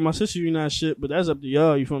 I'm gonna tell my sister you're not shit, but that's up to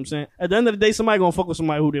y'all. You feel what I'm saying? At the end of the day, somebody gonna fuck with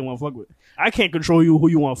somebody who they want to fuck with. I can't control you who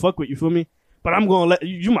you want to fuck with. You feel me? But I'm gonna let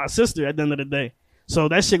you my sister at the end of the day. So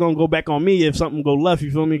that shit gonna go back on me if something go left. You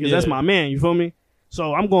feel me? Because that's Yeah. my man. You feel me?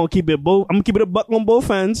 So I'm gonna keep it both. I'm gonna keep it a buck on both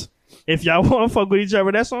ends. If y'all want to fuck with each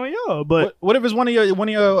other, that's on y'all. But What if it's one of your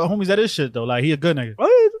homies that is shit though? Like he a good nigga.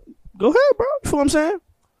 go ahead, bro. You feel what I'm saying?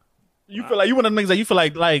 You feel like you one of the niggas that you feel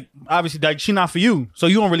like obviously like she not for you, so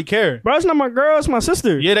you don't really care. Bro, it's not my girl. It's my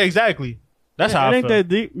sister. Yeah, exactly. That's how it I ain't feel. that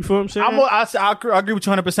deep. You feel what I'm saying? I agree with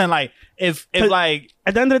you 100%. Like if like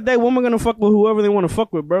At the end of the day, women gonna fuck with whoever they want to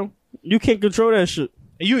fuck with, bro. You can't control that shit.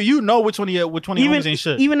 you know which one of your homies ain't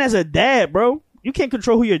shit. Even as a dad, bro, you can't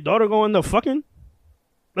control who your daughter going to fucking.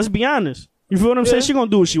 Let's be honest. You feel what I'm saying? She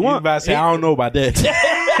gonna do what she You want. about to say, I don't know about that.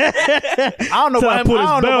 I don't know Till I about pull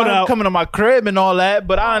his belt him out. coming to my crib and all that,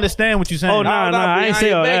 but I understand what you're saying. Oh, nah, I ain't behind say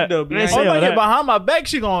your all back, that. though, I ain't behind say Oh, all no, yeah, that. behind my back,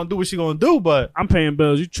 she gonna do what she gonna do, but I'm paying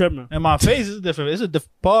bills. You tripping? in my face, it's different. It's a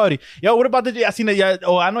different party. Yo, what about I seen I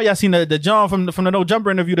know y'all seen the John from the No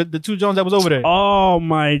Jumper interview, the two Jones that was over there. Oh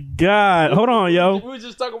my god! Hold on, yo. We were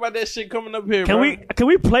just talking about that shit coming up here, Can bro.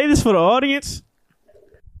 we play this for the audience?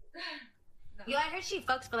 Yo, I heard she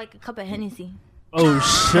fucks for like a cup of Hennessy. Oh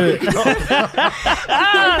shit!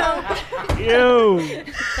 Yo,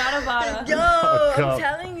 Not a bottle. Yo, cup. I'm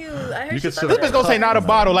telling you. I heard You she could fucks still This for bitch gonna say not a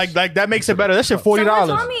bottle, like that makes it better. That shit $40.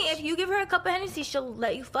 Someone told me if you give her a cup of Hennessy, she'll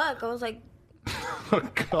let you fuck. I was like, A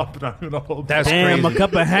cup, not even a whole. That's damn, crazy. a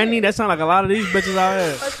cup of Henny. That sound like a lot of these bitches out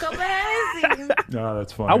here. a cup of Hennessy. No,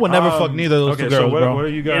 that's funny. I would never fuck neither of those okay, two so girls, what, bro. what are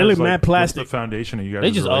you guys? Yeah, they look like, mad what's plastic. the foundation of you guys'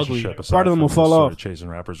 They just ugly. relationship? aside Part of them from will just fall sort off. of chasing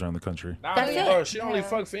rappers around the country. Nah, That's bro, it. she only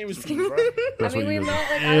fuck famous people, bro. That's I mean, what we you.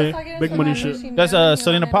 met, like, Yeah, I was talking to big money someone, shit. she That's, knew me,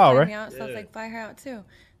 Selena wanted to Powell, fly right? me out, so I was like, fly her out too.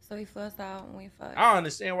 So he flew us out and we fucked. I don't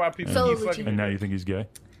understand why people Solo keep fucking. And now you think he's gay?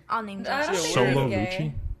 I'll name I don't that. think Solo he's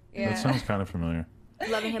gay. Lucci? Yeah. That sounds kind of familiar.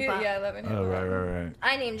 Love and Hip Hop. Yeah, Love and Hip Oh, Hop. right.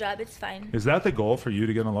 I name drop. It's fine. Is that the goal for you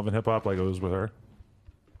to get in Love and Hip Hop like it was with her?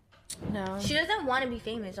 No. She doesn't want to be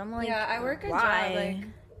famous. I'm like, Yeah, I work a why? job, like,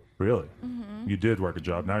 Really? You did work a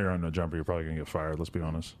job. Now you're on No Jumper. You're probably gonna get fired. Let's be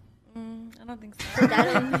honest. I don't think so.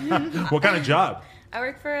 What kind of job? I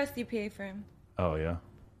work for a CPA firm. Oh yeah,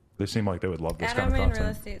 they seem like they would love this And kind I'm of in real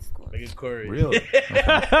content. estate school. Look at Corey. Really?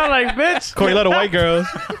 like, bitch. Corey, let a white girl.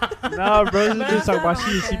 Nah, bro. This bitch talking about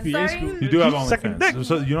she in Sorry. CPA school. You do have Sucking OnlyFans,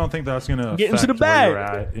 so you don't think that's gonna Get into affect the where you're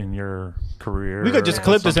bag. at in your career? We could just at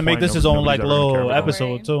clip some this and make point? this his own like Nobody's ever gonna care little about it.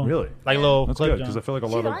 episode too. Really? Like little That's clip. good because I John. feel like a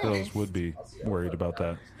lot of She's girls honest. would be worried about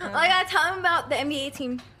that. Oh, I gotta tell him about the NBA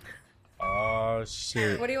team. Oh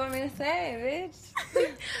shit. What do you want me to say,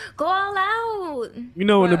 bitch? Go all out. You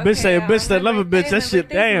know when the Well, bitch say a okay, bitch that on love my a bitch, birthday, that my shit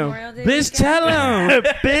birthday's damn. Memorial Day Bitch, weekend. tell him.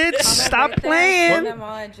 Bitch, On my stop birthday, I playing. put them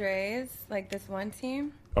all at Dre's, like this one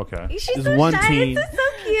team. Okay. She's There's so one shy. team. This is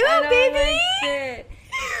so cute, I know, baby. like, shit.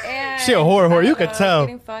 And She a whore, I you don't could know, I was tell.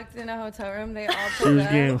 Getting fucked in a hotel room. They all She pulled was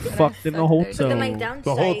up, getting and I fucked in a sucked hotel. their The dick. mic down.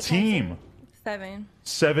 The whole team. 7.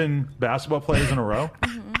 7 basketball players in a row.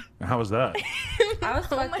 How was that? I was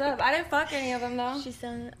fucked up. I didn't fuck any of them though. She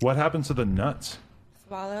said, What happened to the nuts?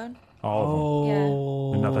 Swallowed. All of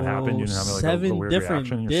Oh, And nothing happened? You didn't have, like, a 7 weird different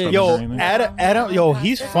reaction in your dicks. stomach? Yo, anything? Adam, yo,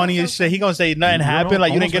 he's funny as shit. He gonna say nothing You happened, don't-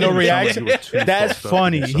 like you didn't get no almost made it sound reaction. like you were too That's fucked up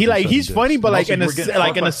funny. to get He like something he's dicks. funny, but And like also in you a were getting like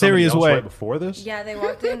fucked in by a somebody serious else way. Right before this? Yeah, they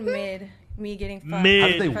walked in mid me getting fucked. Mid. How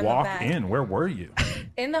did they from the walk back. in? Where were you?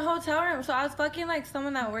 In the hotel room. So I was fucking like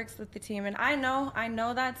someone that works with the team, and I know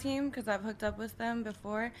that team because I've hooked up with them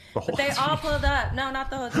before. The whole But they all team? pulled up. No, not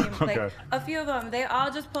the whole team. Like Okay. a few of them. They all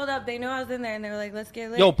just pulled up. They knew I was in there, and they were like, "Let's get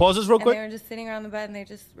lit." Yo, pause this real and quick. they were just sitting around the bed, and they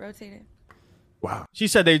just rotated. Wow. She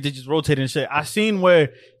said they just rotated and shit. I seen where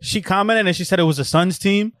she commented and she said it was a Suns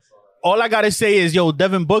team. All I gotta say is, yo,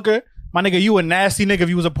 Devin Booker, my nigga, you a nasty nigga if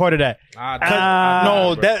you was a part of that.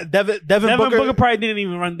 No, Devin Devin Booker. Booker probably didn't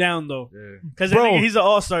even run down though, because Bro. he's an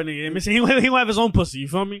all-star nigga. I mean, he gonna have his own pussy. You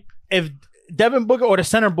feel me? If Devin Booker or the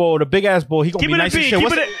center ball, the big ass ball, he gonna Keep be it a nice as beat. shit. Keep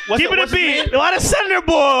What's it what's a what's his beat. name? Why the center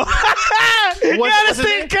ball? Yeah, what's this his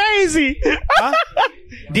thing name? crazy. Huh?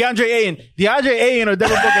 DeAndre Ayton or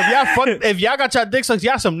Devin Booker. If y'all got y'all dick sucks,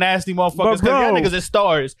 y'all some nasty motherfuckers. But Cause y'all bro. niggas is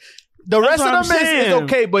stars. The That's rest what of them I'm is saying.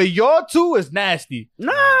 okay, but y'all two is nasty.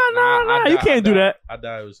 Nah. You can't do that. I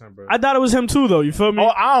thought it was him, bro. I thought it was him too, though. You feel me? Oh,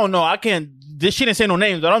 I don't know. I can't. She didn't say no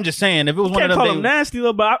names, but I'm just saying if it was You one can't of call them, him nasty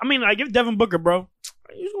though. But I mean, like, if Devin Booker, bro,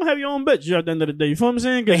 you gonna have your own bitch at the end of the day. You feel what I'm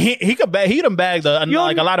saying? 'Cause he could bag. He done bagged you don't-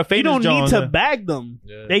 like a lot of famous You don't need Jones. to bag them.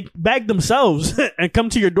 Yeah. They bag themselves and come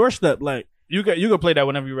to your doorstep. Like, You could play that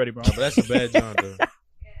whenever you're ready, bro. But that's a bad John, though.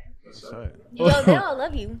 yo, they all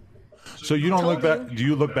love you. So you don't look back? Do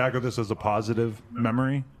you look back at this as a positive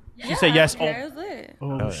memory? She said yes. Yeah, it was lit.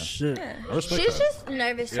 oh yeah. shit. I respect She's that. just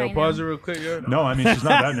nervous Yo, right pause it now. real quick, yo. No, I mean she's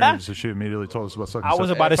not that nervous. So she immediately told us about sucking. I was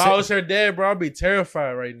stuff. about to If I was say. her dad, bro, I'd be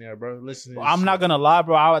terrified right now, bro. Listen. To this I'm not shit. gonna lie,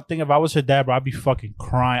 bro. I would think if I was her dad, bro, I'd be fucking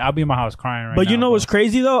crying. I'd be in my house crying right now. But you know bro. what's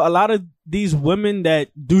crazy though? A lot of these women that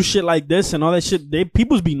do shit like this and all that shit,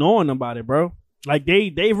 people's be knowing about it, bro. Like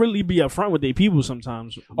they really be upfront with their people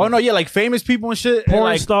sometimes. Oh no, yeah, like famous people and shit, Porn and,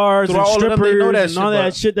 like, stars and throughout all of them, they strippers know that and shit, all that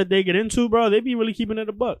but- shit that they get into, bro. They be really keeping it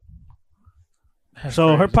a buck.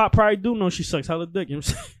 So her pop probably do know she sucks hella dick. You know what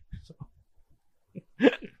I'm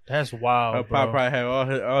saying? That's wild. Her bro. pop probably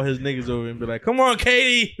have all his niggas over and be like, "Come on,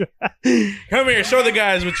 Katie, come here, show the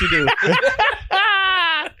guys what you do."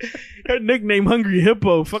 Her nickname Hungry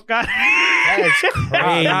Hippo. Fuck out. That's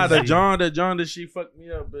crazy. Nah, the John that she fucked me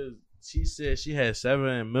up is she said she had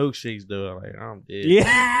 7 milkshakes though. Like I'm dead.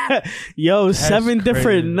 Yeah. Yo, 7 different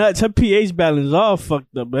crazy. nuts. Her pH balance all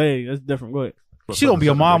fucked up. Hey, that's different. Go ahead. She gonna be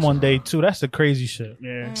a mom one day too. That's the crazy shit.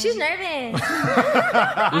 Yeah. She's nervous. This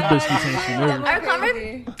bitch keeps saying she nervous. Our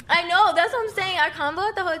convo, I know, that's what I'm saying. Our convo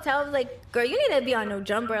at the hotel was like, girl, you need to be on No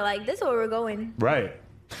Jumper. Like, this is where we're going. Right.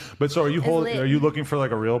 But so are you lit. are you looking for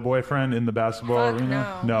like a real boyfriend in the basketball Fuck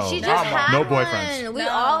arena? no. She just had no one.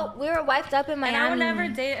 boyfriends. We were wiped up in Miami. And I would never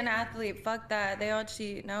date an athlete. Fuck that. They all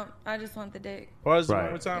cheat. No, I just want the dick. Pause it Right. one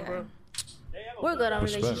more time, bro. We're good on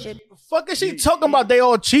Respect. relationship. Fuck is she talking about? They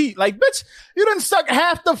all cheat. Like, bitch, you didn't suck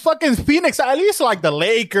half the fucking Phoenix. At least like the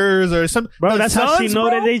Lakers or some. Bro, the that's how she Suns, know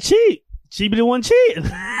bro. that they cheat. She be the one cheating.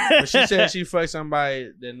 But she said she fucked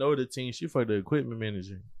somebody that know the team. She fucked the equipment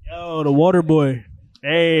manager. Yo, the water boy.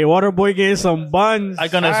 Hey, water boy getting some buns.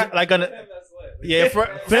 Yeah, for,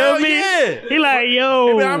 Feel me? Yeah. He like,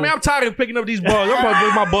 yo. I mean, I'm tired of picking up these balls. I'm about to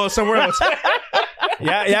put my balls somewhere else.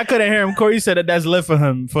 yeah, I couldn't hear him. Corey said that's lit for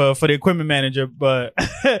him for the equipment manager, but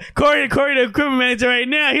Corey, the equipment manager right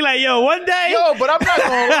now. He like, yo, one day. yo, but I'm not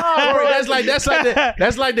gonna lie, Bro, bro.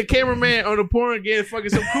 that's like the cameraman on the porn getting fucking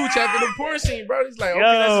some cooch after the porn scene, bro. He's like, okay,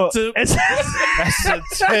 Yo, that's a tip. it's,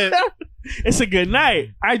 That's a tip. it's a good night.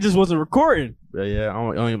 I just wasn't recording. Yeah,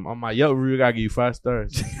 on my Yelp review, I gotta give you 5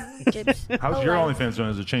 stars. How's your OnlyFans doing?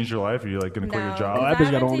 Has it changed your life? Are you like gonna quit your No, job? Oh, that because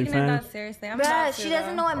bitch got I haven't taken it OnlyFans. that seriously. I'm Bruh, about she to,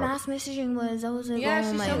 doesn't know though. what mass messaging was. I was like, Yeah,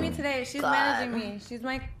 oh she my showed me today. She's God. managing me. She's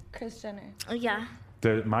my Kris Jenner. Yeah.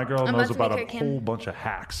 My girl I'm knows about to about make a her Kim. whole bunch of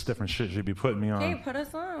hacks, different shit she'd be putting me Hey, on. put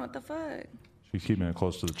us on. What the fuck? She's keeping it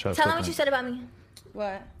close to the chest. Tell I him what you think. said about me.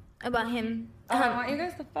 What? About him. Oh, I want you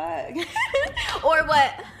guys to fuck. Or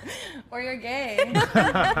what? Or you're gay. Wait,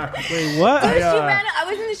 what? She ran. I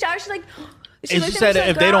was in the shower. She's like. And looked she at said me, she's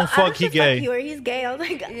if they "Girl, don't I fuck, he should gay." you, or he's gay. I was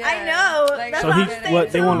like, Yeah. I know. Like, That's So what he- I'm saying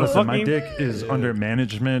what, they too. wanna Listen, fuck my him? dick is under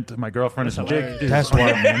management. My girlfriend is hilarious. dick is That's under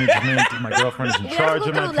wild. management. My girlfriend is in You charge gotta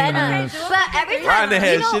of go my through Lena. penis. But every Ryan time,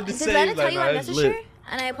 had you know, shit to did say, Lena like, tell you nah, I it's messaged lit. her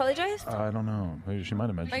and I apologized? I don't know. Maybe she might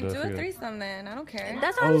have mentioned Like, it. do I a forget. threesome then. I don't care.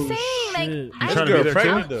 That's what I'm Oh, saying. shit. Like, You I trying to be there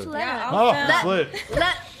pregnant, too? though? Yeah, Oh, I'll that's film. lit.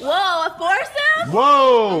 whoa, a foursome?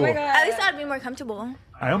 Whoa! Oh my god. At least I'd be more comfortable.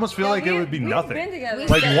 I almost feel like it would be we've nothing. Been together.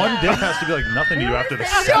 Like Yeah. one dick has to be like nothing to you after the Yo,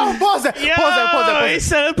 second. Yo, pause that. Yo, Pause that. he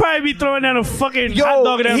said he'll probably be throwing down a fucking Yo, hot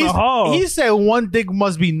dog down the hall. he said one dick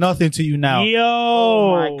must be nothing to you now. Yo.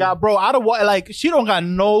 Oh my god, bro! I'd have like she don't got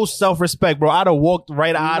no self respect, bro. I'd have walked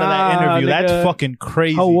right out of that Nah, interview. That's nigga. fucking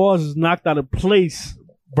crazy, Her walls is knocked out of place.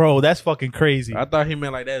 bro. That's fucking crazy. I thought he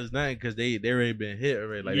meant like that is nothing because they already been hit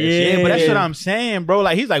already. Like, that Yeah. shit. Yeah, but that's what I'm saying, bro.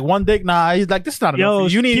 Like he's like one dick. Nah, he's like this is not enough. Yo, for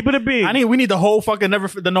you. You need keep it a bean. we need the whole fucking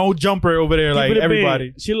the no jumper over there. Like Keep it a everybody.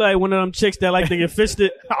 bean. She like one of them chicks that like to get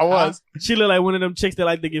fisted. I was. She look like one of them chicks that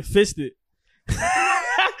like to get fisted.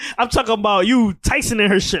 I'm talking about you Tyson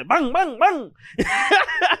and her shit. Bang, bang, bang.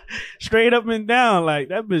 Straight up and down. Like,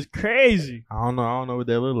 that bitch crazy. I don't know what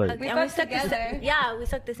that look like. We And we fucked sucked together. yeah, we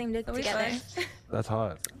sucked the same dick So we together. fucked. That's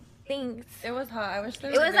hot. Thanks. It was hot. I wish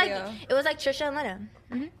there It was was a like video. Trisha and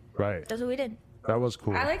Lena. Right. That's what we did. That was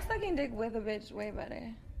cool. I like sucking dick with a bitch way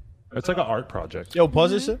better. It's like an art project. Yo,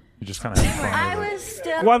 pause this shit. You just kind of have fun I with it. was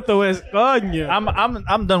still. Cuánto es coño?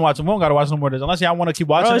 I'm done watching. We don't gotta watch no more of this unless y'all want to keep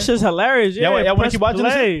watching. Bro, it. it's just hilarious. Yeah, Y'all wanna press keep watching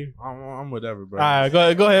this play. I'm whatever, bro. All right,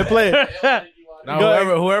 go ahead, play it. Now, go ahead.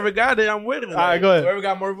 whoever got it, I'm with it. All right, go ahead. Whoever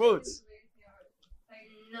got more votes.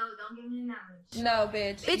 No, don't give me that. No,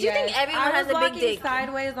 bitch. Bitch, you think everyone I has was a big walking dick.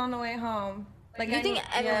 sideways on the way home. Like You I think knew-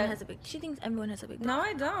 everyone yeah. has a big? She thinks everyone has a big. No,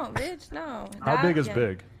 I don't, bitch. No. How That- big is yeah.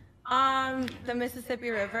 big? The Mississippi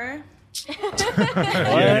River. Yeah,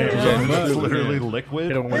 it's literally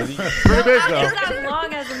liquid. Pretty big It's though. as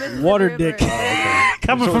long as the Mississippi Water River. dick.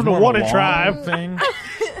 Coming So from it's the more of a water long tribe. thing.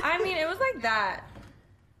 I mean, it was like that.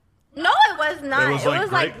 No, it was not. It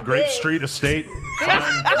was like Grape this. Street Estate. It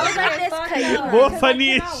was like this. Fuck Kahima. no. More 'Cause I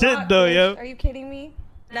funny as cannot shit, walk, though, bitch. yo. Are you kidding me?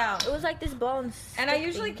 No. It was like this bone. And I stick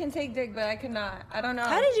usually thing. can take dick, but I could not. I don't know.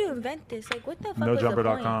 How did you invent this? Like, what the fuck was the point?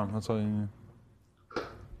 NoJumper.com. That's all you need.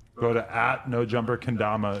 Go to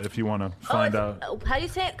 @NoJumperKendama if you want to find out. How do you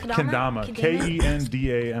say it? Kadama? Kendama. This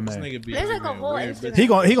Kendama. nigga be There's like a being whole weird, Instagram.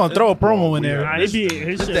 bitch. He gonna throw a promo in there. Nah, it be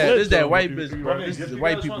his This shit. that lit, that though. white bitch, bro. This is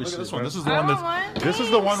white people Look at shit. this one. bro. This is the I one want that's. one. This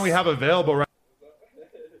is the one we have available right.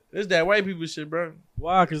 This that white people shit, bro.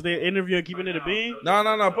 Why? Because they interview keeping it a bean.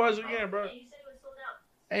 No. Pause it again, bro.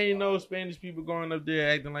 Ain't no Spanish people going up there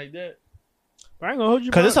acting like that. I ain't gonna hold you.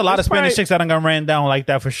 Because there's a lot of Spanish probably, chicks that done got ran down like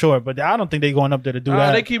that for sure. But I don't think they going up there to do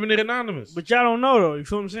that. They keeping it anonymous. But y'all don't know though. You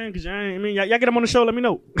feel what I'm saying? Because y'all get them on the show. Let me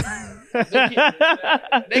know. They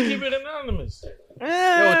keep it anonymous.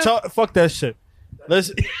 Fuck that shit.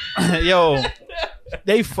 Listen, yo, I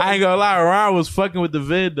ain't gonna lie. Ron was fucking with the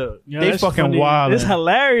vid though. Yo, they that's fucking funny. wild. It's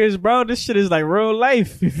hilarious, bro. This shit is like real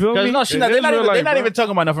life. You feel me? No, they're not bro. even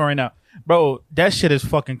talking about nothing right now, bro. That shit is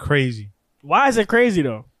fucking crazy. Why is it crazy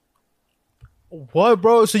though? What,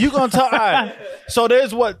 bro? So you gonna tell? All right. So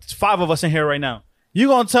there's 5 of us in here right now. You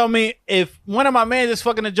gonna tell me if one of my mans is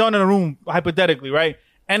fucking a joint in the room, hypothetically, right?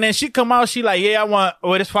 And then she come out, she like, yeah, I want.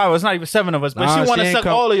 Well, it's 5 of us, not even 7 of us, but she want to suck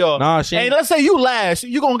all of y'all. Nah, she Hey, ain't. let's say you last.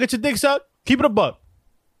 You gonna get your dick sucked? Keep it a buck,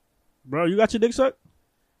 Bro, you got your dick sucked?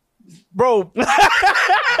 bro.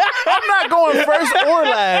 I'm not going first or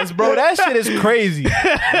last, bro. That shit is crazy.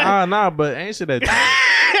 Nah, but ain't shit that.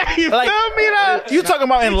 You Like, feel me though? You talking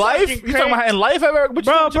about in life? talking You talking about in life, Eric? What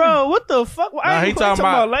you talking Bro, what the fuck? Nah, I he ain't talking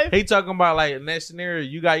about life. He talking about like in that scenario.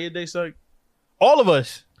 You got your dick sucked. All of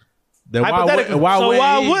us, Then Hypothetically. why So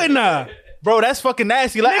why wouldn't I? bro. That's fucking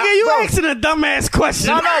nasty. Like, Nigga, you bro, asking a dumbass question.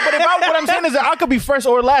 No, but what I'm saying is that I could be first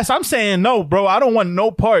or last. I'm saying no, bro. I don't want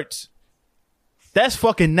no parts. That's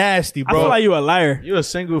fucking nasty, I bro. feel like you a liar. You a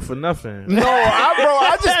single for nothing. No,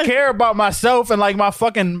 I just care about myself and like my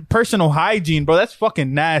fucking personal hygiene, bro. That's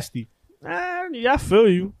fucking nasty, Yeah, I feel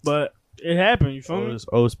you, but it happened. You feel me? It's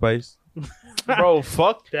Old Spice. bro.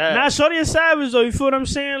 Fuck that. Nah, shorty is savage though. You feel what I'm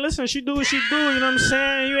saying? Listen, she do what she do. You know what I'm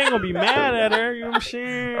saying? You ain't gonna be mad at her. You know what I'm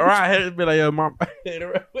saying? All right, hit be like, yo, mom. Hit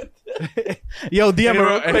her Yo, DM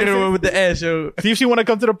her. with the ass, yo. See if she want to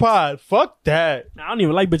come to the pod. Fuck that. I don't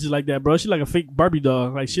even like bitches like that, bro. She like a fake Barbie doll.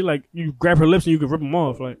 Like she like you grab her lips and you can rip them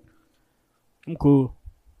off. Like I'm cool.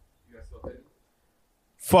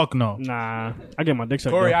 Fuck no. Nah, I get my dick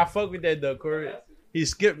sucked. Corey, though. I fuck with that though, Corey. He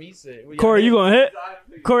skipped me. He said, Corey, you gonna hit?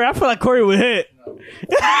 Corey, I feel like Corey would hit.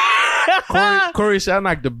 Corey said I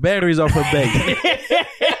knocked the batteries off her back.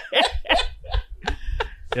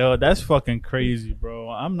 Yo, that's fucking crazy, bro.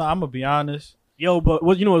 I'm gonna be honest. Yo, but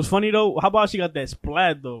what you know what's funny though? How about she got that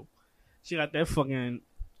splat though? She got that fucking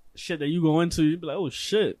shit that you go into. You be like, oh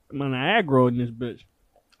shit, I'm an aggro in this bitch.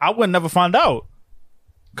 I would never find out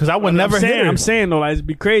because I would never hit her. I'm saying though, like it'd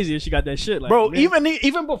be crazy if she got that shit. Like, Bro, man.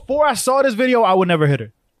 even before I saw this video, I would never hit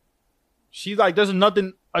her. She's like, there's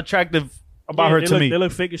nothing attractive about Yeah, her they to look, me. They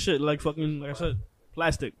look fake as shit. Like fucking, like I said,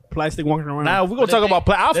 plastic walking around. Now, if we're gonna But talk the about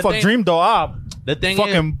thing- I'll the fuck thing- Dream Doll. I'll The thing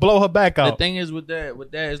fucking is, blow her back the out. thing is with that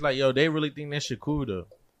is like, yo, they really think that shit cool though.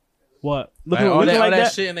 What? Like, Looking all looking that, like all that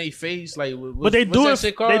that. shit in their face, like. But they do it. They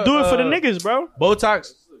do it for the niggas, bro.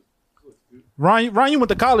 Botox. Ron, you went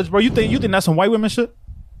to college, bro. You think that's some white women shit?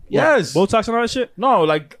 Yes. Botox and all that shit. No,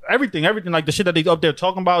 like everything, like the shit that they up there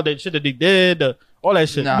talking about, that shit that they did, all that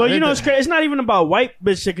shit. Nah. But you know, it's crazy. It's not even about white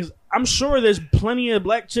bitch shit. Because I'm sure there's plenty of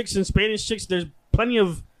black chicks and Spanish chicks. There's plenty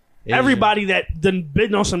of Asian. everybody that done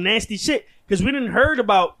been on some nasty shit. Because we didn't heard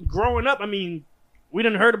about growing up. I mean, we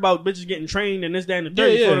didn't heard about bitches getting trained and this, that, and the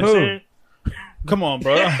third. Yeah, You know yeah. what I'm saying? Come on,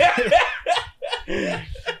 bro.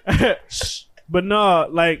 But no,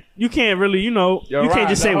 like you can't really, you know, Yo, you can't Ryan,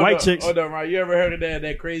 just say hold white up, chicks. Hold on, Ryan. You ever heard of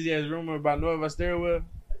that crazy ass rumor about Nova Stairwell?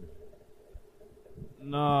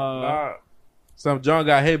 No, Some John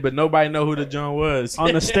got hit, but nobody know who the John was.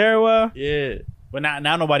 on the stairwell. Yeah. But now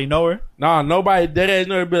nobody know her. Nah, nobody. Dead ass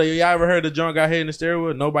know. Be like, y'all ever heard the John got hit in the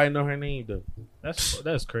stairwell? Nobody know her name though.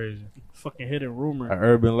 That's crazy. Fucking hidden rumor. An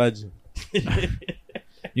urban legend.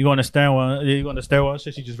 You go on the stairwell. You go on the stairwell.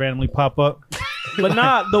 Shit, she just randomly pop up. But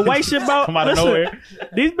nah, the white shit about Come out of listen, nowhere.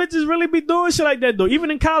 these bitches really be doing shit like that though.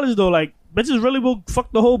 Even in college though, like bitches really will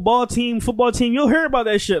fuck the whole ball team, football team. You'll hear about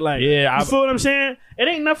that shit. Like, Yeah, you feel what I'm saying? It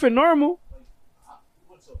ain't nothing normal.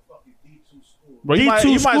 Bro, you might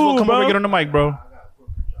D2 as well school, come bro. over and get on the mic, bro.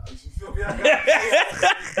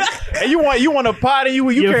 And you want a potty? You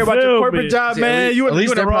You care about your feel corporate me? job, See, man. You at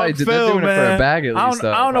least in the they're wrong probably field, doing it for man. a bag at least,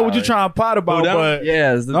 I don't know what you're trying to pot about, but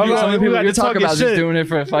Yeah, No, some no, of the we people got you're to talk talking about shit. just doing it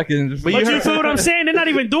for fucking. But you feel what I'm saying? They're not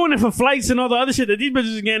even doing it for flights and all the other shit that these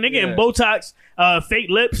bitches are getting. They're getting Yeah. Botox, fake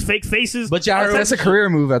lips, fake faces. But y'all heard That's a career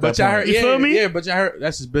move at that But y'all point. heard, You yeah, feel me? Yeah, but y'all heard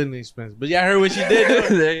that's his business expense. But y'all heard what she did.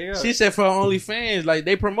 Though? There you go. She said for OnlyFans, like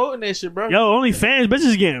they promoting that shit, bro. Yo, OnlyFans,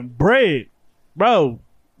 bitches getting bread, bro,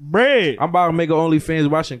 bread. I'm about to make an OnlyFans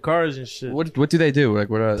washing cars and shit. What do they do? Like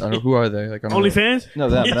what? Who are they? Like I don't know. OnlyFans. No,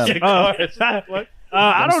 them. Oh, what?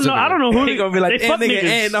 I don't know. I don't know who He gonna be like, they fuck nigga niggas.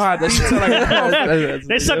 ain't know how that shit sound like.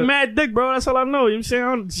 They suck mad dick, bro. That's all I know. You know what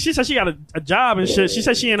I'm saying? She said she got a job and shit. She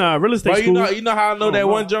said she in a real estate Bro, school. you know how I know that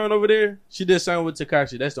wow. one joint over there? She did something with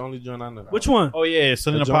Tekashi. That's the only joint I know. Which one? Oh yeah,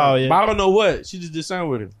 Selena Joint. Powell. Yeah, But I don't know what. She just did something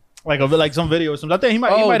with him. like some video or something. I think he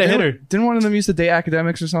might have hit her. Didn't one of them used to date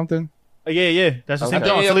academics or something? Yeah. That's the same Okay.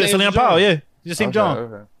 John. Yeah, I think Selena it's Powell. John. Yeah, it's the same John.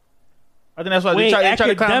 Okay. I think that's why Wait, they try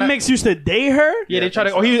to clown that. academics used to date her? Yeah, they try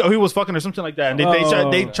to. Oh, he was fucking or something like that. And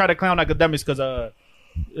they try to clown academics because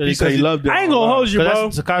He said he loved it. I ain't gonna hold you, bro.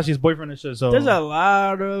 That's Tekashi's boyfriend and shit. So There's a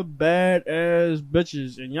lot of bad ass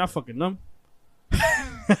bitches, and y'all fucking them.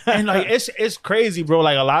 and like it's crazy, bro.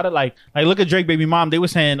 Like a lot of like look at Drake baby mom. They were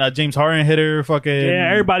saying James Harden hit her. Fucking Yeah,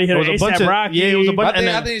 everybody hit her. It was a bunch A$AP of Rocky. Yeah, it was a bunch.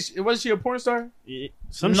 I think wasn't she a porn star?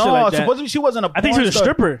 Some no, shit like that. supposedly she wasn't a. I think she porn was a star.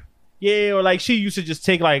 stripper. Yeah, or like she used to just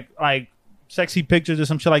take like sexy pictures or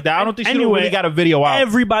some shit like that. I don't think she Anyway, really got a video out.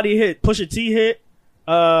 Everybody hit. Pusha T hit.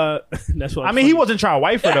 That's what I mean, he wasn't trying to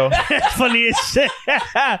wife her though. funny as shit.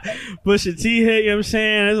 Pusha T hit. You know what I'm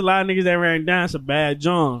saying? There's a lot of niggas that ran down. It's a bad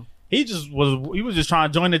John. He was just trying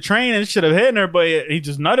to join the train and should have hit her, but he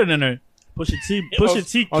just nutted in her. Pusha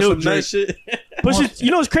T On some killed nut Drake. shit.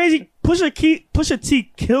 You know what's crazy? Pusha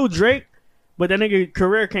T killed Drake, but that nigga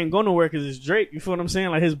career can't go nowhere because it's Drake. You feel what I'm saying?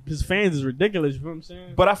 Like his fans is ridiculous. You feel what I'm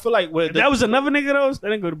saying? But I feel like If that was another nigga though, that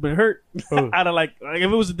nigga would have been hurt. Out of like if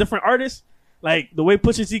it was a different artist, like the way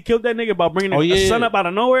Pusha T killed that nigga by bringing a son up out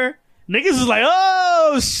of nowhere, niggas is like,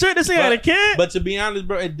 oh shit, this nigga had a kid. But to be honest,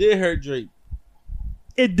 bro, it did hurt Drake.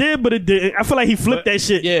 It did, but it did. I feel like he flipped that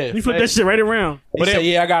shit. yeah, he flipped that shit right around. He said,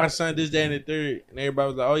 "Yeah, I got a son, this, that, and the third," and everybody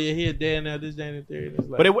was like, "Oh yeah, he a dad now, this, that, and the third." And it's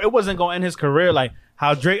like, But it wasn't gonna end his career like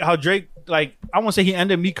how Drake like I won't say he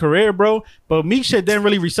ended Meek career, bro. But Meek shit didn't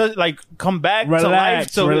really come back to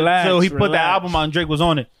life till he put that album out and Drake was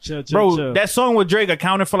on it, bro. That song with Drake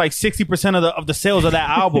accounted for like 60% of the sales of that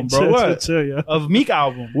album, bro. Of Meek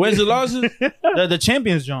album, wins and losses. the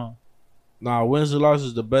Champions, John. Nah, wins and losses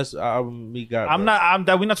is the best album Meek got. We're not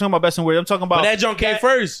talking about best and weird. I'm talking about But that joint came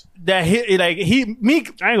first. That hit like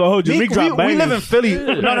Meek. I ain't gonna hold you. Meek dropped we live in bangers. Philly.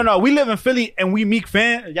 No. We live in Philly and we Meek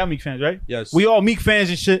fans. Y'all Meek fans, right? Yes. We all Meek fans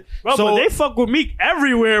and shit. Bro, but they fuck with Meek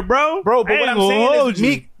everywhere, bro. But what I'm saying is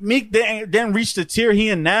you. Meek didn't reach the tier he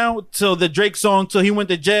in now till the Drake song, till he went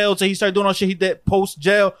to jail, till he started doing all shit he did post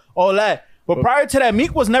jail, all that. But prior to that,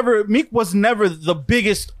 Meek was never the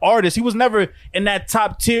biggest artist. He was never in that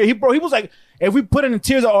top tier. He was like, if we put in the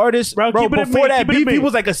tiers of artists, bro before that beef, he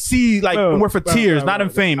was like a C, like we're for tears, not in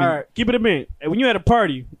fame. All right, keep it a minute. And when you at a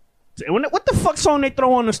party, what the fuck song they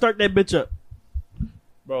throw on to start that bitch up?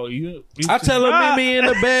 Bro, I tell her meet me in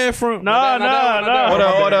the bathroom. No.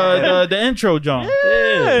 Or the intro, John.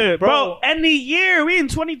 Yeah, bro. Any year, we in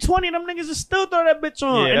 2020, them niggas will still throw that bitch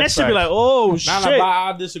on, Yeah, and that that's should be facts. like, oh Nah, shit. but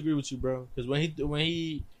I disagree with you, bro. Because when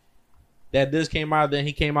he that disc came out, then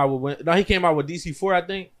he came out with DC4, I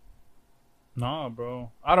think. No,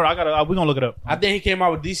 bro. I don't. We gonna look it up. I think he came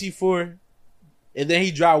out with DC4, and then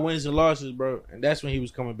he dropped wins and losses, bro. And that's when he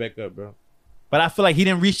was coming back up, bro. But I feel like he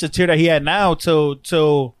didn't reach the tier that he had now till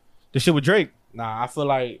the shit with Drake. Nah, I feel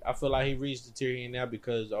like he reached the tier he in now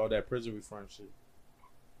because of all that prison reform shit.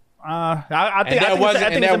 I think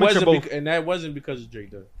that wasn't because of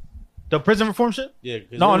Drake though. The prison reform shit. Yeah,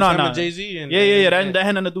 No. Jay-Z and Yeah. That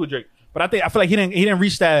had nothing to do with Drake. But I feel like he didn't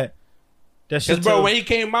reach that shit. Because bro, when he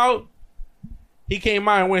came out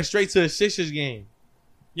and went straight to the Sixers game.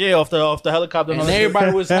 Yeah, off the helicopter. And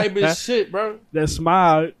everybody was hype as shit, bro. That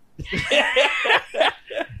smile,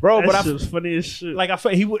 Bro, but that shit was funny as shit. I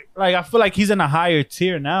feel like he's in a higher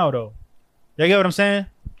tier now though. You get what I'm saying?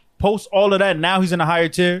 Post all of that, now he's in a higher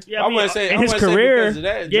tier. Yeah, I wouldn't say- in I his wouldn't say career. because of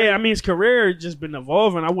that, Yeah, Drake. I mean his career just been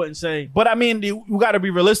evolving. I wouldn't say. But I mean, you got to be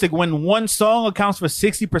realistic. When one song accounts for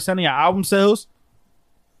 60% of your album sales,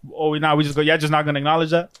 y'all just not gonna acknowledge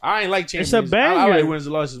that. I ain't like Champions. It's a banger. I like wins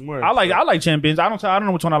and losses more. I like Champions. I don't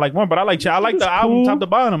know which one I like more, but I like the was album cool. top to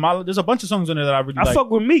bottom. There's a bunch of songs in there that I really I like. fuck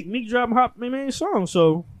with Meek. Meek dropped hot main song,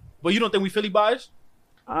 so But you don't think we Philly biased?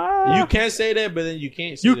 You can say that, but then you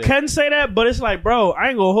can't say you that. can say that, but it's like, bro, I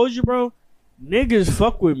ain't gonna hold you, bro. Niggas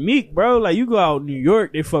fuck with Meek, bro. Like you go out in New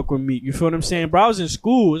York, they fuck with Meek. You feel what I'm saying, bro? I was in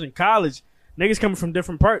school, I was in college. Niggas coming from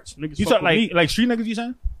different parts. Niggas You fuck talk with Meek. like street niggas? You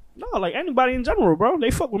saying? No, like anybody in general, bro.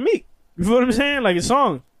 They fuck with Meek. You feel what I'm saying? Like a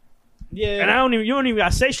song. Yeah. And you don't even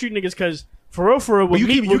gotta say street niggas because for real, But with you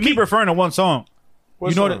Meek, keep referring to one song. What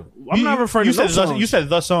you know song? what? I'm not referring you to no said songs. you said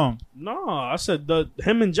the song. No, I said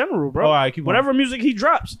him in general, bro. Oh, all right, keep going. Whatever music he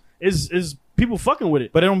drops is people fucking with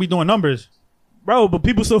it, But they don't be doing numbers. bro. But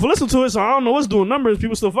people still listen to it, so I don't know what's doing numbers.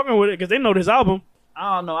 People still fucking with it because they know this album.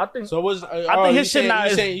 I don't know. I think So what's? I think his shit now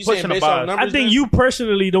is pushing the based off bars. numbers I think then? you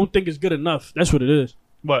personally don't think it's good enough. That's what it is.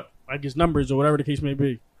 But Like his numbers or whatever the case may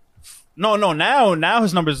be. no. Now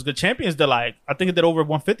his numbers is good. Champions did like I think it did over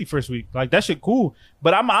 150 first week. Like that shit cool.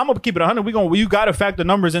 But I'm gonna keep it 100. You gotta factor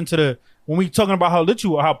numbers into the when we talking about how lit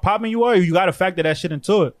you are, how popping you are. You gotta factor that shit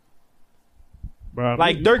into it. Bro,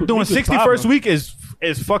 Like Dirk doing 60 first week is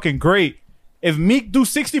fucking great. If Meek do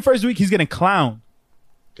 60 first week, he's getting clowned.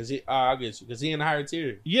 Cause I get you. Cause he in the higher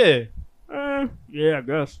tier. Yeah. Yeah, I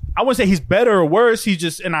guess. I wouldn't say he's better or worse. He's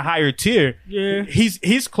just in a higher tier. Yeah.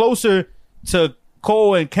 He's closer to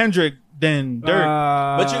Cole and Kendrick than Dirk.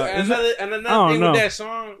 But another thing know. with that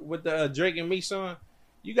song, with the Drake and Meek song,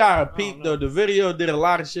 you gotta peep though. The video did a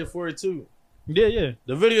lot of shit for it too. Yeah.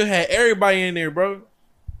 The video had everybody in there, bro.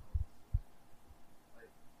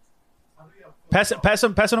 Pass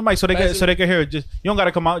him the mic so they can hear it. Just you don't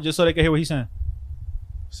gotta come out just so they can hear what he's saying.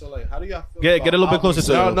 So like, how do y'all feel? Get a little bit closer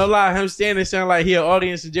to it. No lie, him standing sound like he an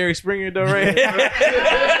audience of Jerry Springer though, right? Got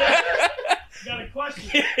a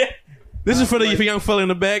question. This is for the young fella in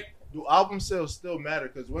the back. Do album sales still matter?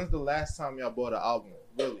 Because when's the last time y'all bought an album?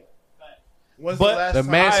 Really? When's But the last The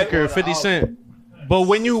time Massacre, y'all bought an 50 album? Cent. But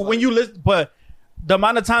when you listen, but the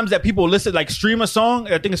amount of times that people listen, like stream a song,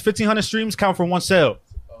 I think it's 1,500 streams count for one sale.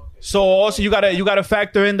 So also you gotta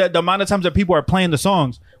factor in that the amount of times that people are playing the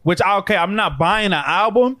songs. Which I'm not buying an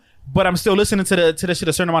album, but I'm still listening to the shit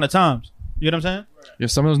a certain amount of times. You know what I'm saying? Yeah,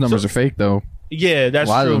 some of those numbers are fake though. Yeah, that's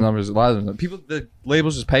a lot true. of those numbers, the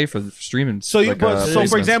labels just pay for streaming. So you, like, so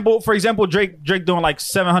for placements. example, Drake doing like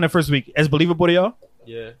 700 first week. Is believable to y'all?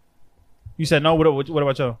 Yeah. You said no. What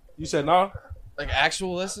about y'all? You said no? like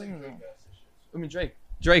actual listening. I mean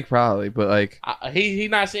Drake probably, but like He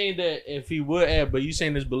not saying that if he would add, but you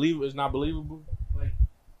saying it's not believable? Like,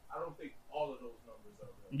 I don't think all of those numbers are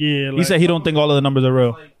real. Yeah, like, He said he don't think all of the numbers are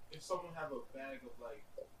real. Like, if someone have a bag of like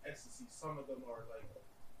ecstasy, some of them are like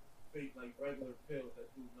fake, like regular pills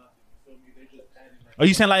that do nothing. You feel me? They just adding. Like, Are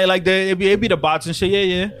you saying like it be the bots and shit?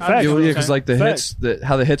 Yeah. Facts. yeah, because like the Facts. hits,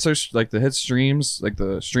 how the hits are like the hit streams, like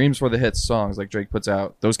the streams for the hits songs, like Drake puts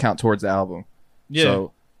out, those count towards the album. Yeah.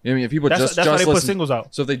 So I mean, if people That's just why they put listen, singles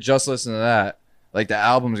out. so if they just listen to that, like the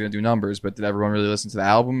album's gonna do numbers, but did everyone really listen to the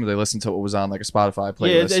album? Or they listen to what was on like a Spotify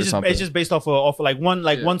playlist Yeah, or something? it's just based off of like one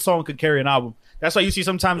Yeah. one song could carry an album. That's why you see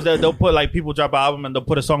sometimes they'll put like people drop an album and they'll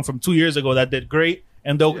put a song from 2 years ago that did great,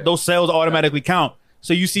 and those sales automatically count.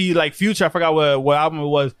 So you see like Future, I forgot what album it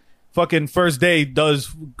was. Fucking First Day does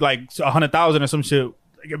like 100,000 or some shit.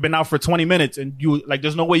 Like, been out for 20 minutes, and you like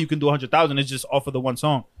there's no way you can do 100,000. It's just off of the one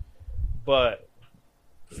song. But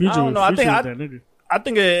Future, I don't know. I Future think was that nigga. I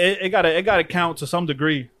think it gotta count to some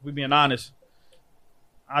degree. We being honest.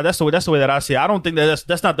 That's the way that I see it. I don't think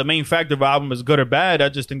that's not the main factor if an album is good or bad. I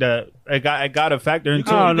just think that it got a factor into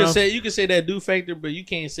it. You can say that do factor, but you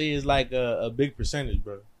can't say it's like a big percentage,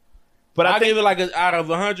 bro. But I give it like out of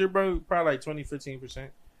 100, bro, probably like 20-15%.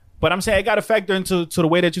 But I'm saying it got to factor into the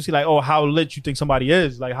way that you see, like, oh, how lit you think somebody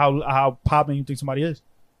is, like how popping you think somebody is,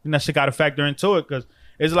 and that shit got to factor into it because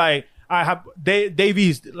it's like I have Dave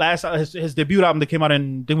East his debut album that came out in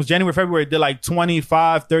I think it was January, February, did like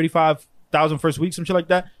 35,000 first week, some shit like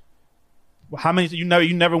that. How many you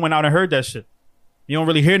never went out and heard that shit? You don't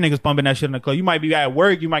really hear niggas bumping that shit in the club. You might be at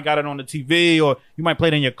work, you might got it on the TV, or you might play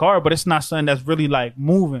it in your car, but it's not something that's really like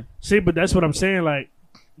moving. See, but that's what I'm saying. Like,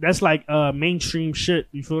 that's like mainstream shit.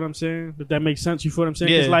 You feel what I'm saying? If that makes sense, you feel what I'm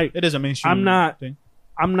saying? Yeah, It's like it is a mainstream.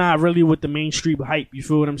 I'm not really with the mainstream hype. You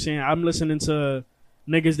feel what I'm saying? I'm listening to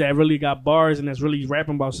niggas that really got bars and that's really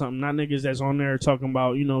rapping about something, not niggas that's on there talking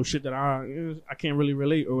about, you know, shit that I can't really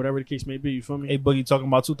relate or whatever the case may be. You feel me? Hey, Boogie talking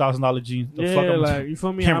about $2,000 jeans. The fuck Yeah, I'm- like, you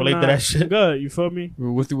feel me? Can't I'm relate to not that shit. Good, you feel me?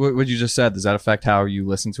 With what you just said, does that affect how you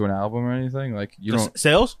listen to an album or anything? Like you don't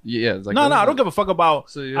Sales? Yeah, like No, I don't give a fuck about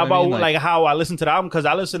So, you know what I mean? like how I listen to the album because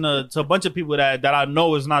I listen to a bunch of people that I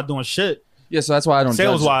know is not doing shit. Yeah, so that's why I don't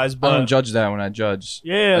Sales judge, wise, I but don't judge that when I judge.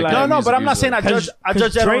 Yeah, like- no, music but I'm not usually. saying I judge. I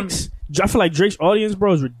judge that on. I feel like Drake's audience,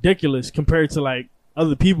 bro, is ridiculous compared to like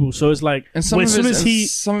other people. So it's like And some as of soon his, as he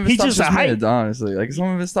some of his he stuff just is a hype. mids, honestly. Like some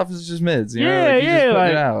of his stuff is just mids. You know? Yeah, like, he just yeah, put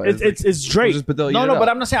like it out. it's Drake. Just put the- No, it but up.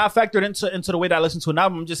 I'm not saying I factored into the way that I listen to an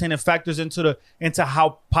album. I'm just saying it factors into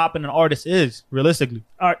how popping an artist is realistically.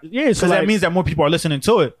 Yeah, so Because like, that means that more people are listening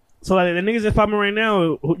to it. so like the niggas that's popping right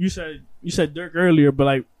now. You said Dirk earlier, but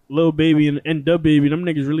like Lil Baby and Dub Baby, them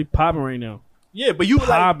niggas really popping right now. Yeah, but you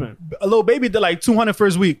Popping. like a Lil Baby did like 200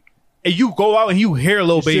 first week. And you go out and you hear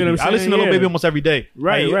Lil You see Baby. what I'm I listen to saying? Lil Yeah. Baby almost every day.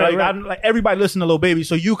 Right, like, right, like, right. like everybody listen to Lil Baby,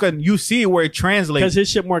 so you see where it translates. Because his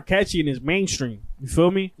shit more catchy and it's mainstream. You feel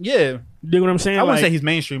me? Yeah, You dig what I'm saying? I wouldn't Like, say he's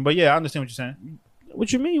mainstream, but yeah, I understand what you're saying.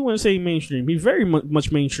 what you mean you wouldn't say mainstream? He's very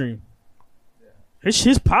much mainstream.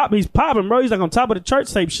 His pop, he's popping, bro. He's like on top of the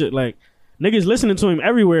charts type shit. Like niggas listening to him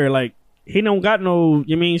everywhere. Like he don't got no,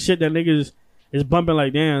 you mean shit that niggas is bumping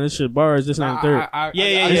like, damn, this shit bars, this and third.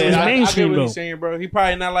 It's mainstream I get what though. he's saying, bro. He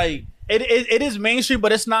probably not like It is mainstream,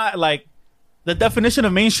 but it's not like the definition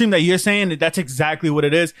of mainstream that you're saying. That's exactly what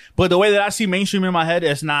it is. But the way that I see mainstream in my head,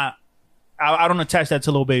 it's not. I don't attach that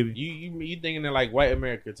to Lil Baby. you thinking of like white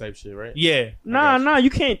America type shit, right? Yeah, Nah, you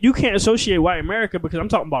can't associate white America because I'm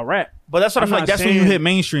talking about rap. but that's what I I'm feel like. not That's when you saying- hit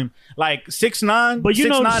mainstream. Like 6ix9ine, But you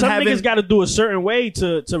know, 6ix9ine some having niggas got to do a certain way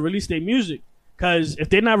to release their music. Because if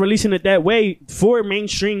they're not releasing it that way for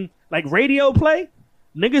mainstream, like radio play,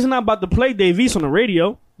 niggas not about to play Dave East on the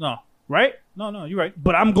radio, no, right? no, you're right.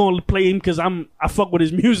 But I'm going to play him because I fuck with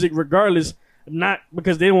his music regardless. Not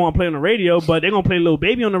because they don't want to play on the radio, but they're going to play Lil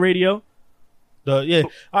Baby on the radio. All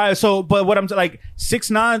right. So, but what I'm like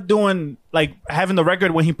 6ix9ine doing like having the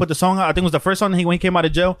record when he put the song out. I think it was the first song when he came out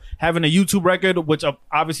of jail. Having a YouTube record, which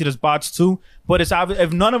obviously there's bots too. But it's obvious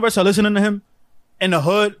if none of us are listening to him in the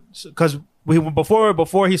hood, because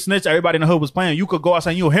before he snitched, everybody in the hood was playing. You could go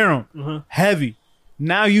outside and you'll hear him heavy.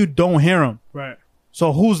 Now you don't hear him. Right.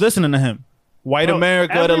 So who's listening to him? White Bro,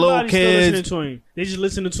 America, the little everybody's still kids. listening to him. They just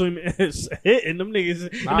listening to him as hitting them niggas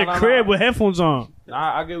in the Nah, crib with headphones on.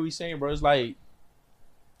 I get what you're saying, bro. It's like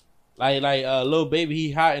Lil Baby,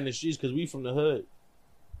 he hot in the streets because we from the hood.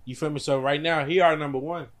 You feel me? So right now, he our number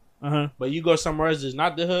one. But you go somewhere else that's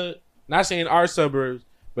not the hood. Not saying our suburbs,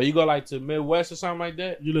 but you go like to Midwest or something like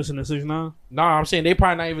that. You listen to 6ix9ine? Nah, I'm saying they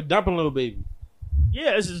probably not even dumping Lil Baby.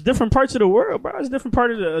 Yeah, it's just different parts of the world, bro. It's different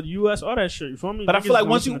part of the U.S., all that shit. You feel me? But I Niggas feel like gonna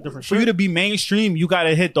once listen you to different for you shit. to be mainstream, you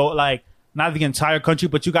gotta hit though like not the entire country,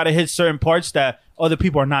 but you gotta hit certain parts that other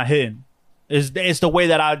people are not hitting. It's the way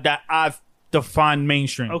that I've defined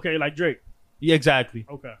mainstream. Okay, like Drake. Yeah, exactly.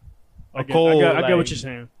 Okay. A I get like- what you're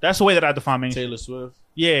saying. That's the way that I define mainstream. Taylor Swift.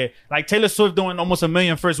 Yeah, like Taylor Swift doing almost 1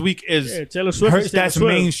 million first week is Yeah, Taylor Swift is Taylor that's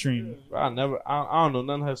Swift. mainstream. Bro, I don't know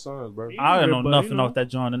none of her songs, bro. I don't know but, nothing you know. off that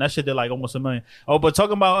John, and that shit did like almost 1 million. Oh, but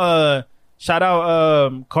talking about shout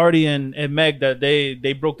out Cardi and Meg that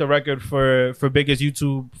they broke the record for biggest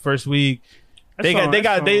YouTube first week. They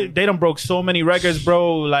done broke so many records,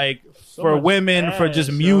 bro. Like for much women, for ass, just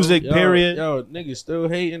yo. music, period. Yo, niggas still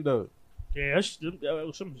hating though. Yeah, that's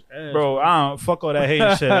some ass. Bro, I don't fuck all that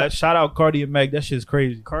hate shit. Shout out Cardi and Meg. That shit's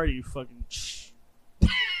crazy. Cardi, you fucking.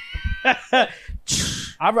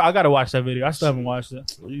 I gotta watch that video. I still haven't watched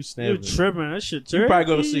it. You You snapping. tripping? That shit. You probably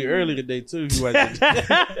go to see early today too. If you watch it.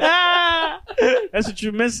 That's what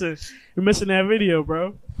you're missing. You're missing that video,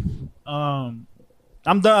 bro.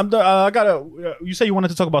 I'm done. I gotta. You say you wanted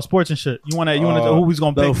to talk about sports and shit. You want to who we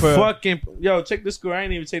gonna The pick for? fucking check the score. I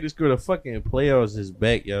ain't even take the score. The fucking playoffs is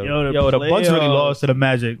back, yo. Yo, the Bucks really lost to the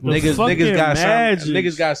Magic. Niggas fucking got Magic. something.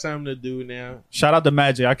 Niggas got something to do now. Shout out to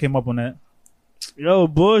Magic. I came up on that. Yo,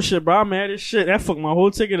 bullshit, bro. I'm mad as shit. That fucked my whole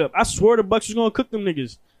ticket up. I swore the Bucks was gonna cook them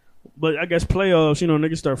niggas, but I guess playoffs,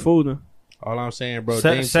 niggas start folding. All I'm saying, bro.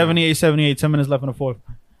 78, 10 minutes left in the fourth.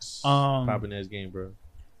 Popping that game, bro.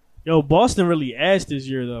 Yo, Boston really ass this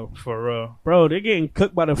year though, For real. bro. They're getting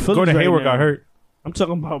cooked by the Phillies. Gordon right Hayward now. got hurt. I'm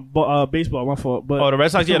talking about baseball. My fault. But Oh, the Red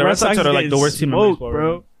Sox. Yeah, the Red Sox are like the worst team in smoked, baseball,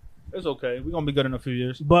 bro. It's okay. We're gonna be good in a few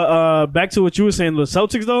years. But back to what you were saying, the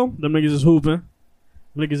Celtics though, them niggas is hooping.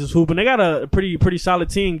 They got a pretty solid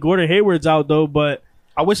team. Gordon Hayward's out though, but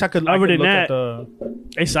I wish I could. Other than look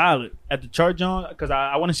that- they solid. at the chart, John, because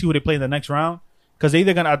I want to see who they play in the next round. Because they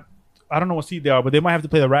either gonna. I don't know what seed they are, but they might have to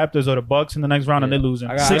play the Raptors or the Bucks in the next round, and Yeah. they're losing.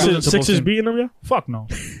 I got- Sixers beating them, yeah. Fuck no.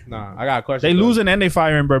 Nah, I got a question. They though. losing and they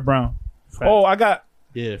firing Brett Brown. Oh, I got.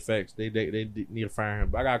 Yeah, facts. They need to fire him.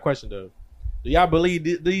 But I got a question though. Do y'all believe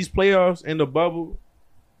these playoffs in the bubble,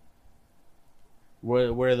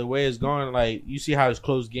 where the way it's going, like you see how it's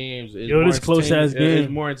close games? It's Yo, more this close ass entertaining- game.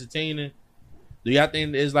 It's more entertaining. Do y'all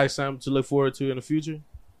think it's like something to look forward to in the future?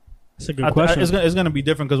 That's a good question. It's gonna be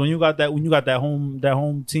different because when you got that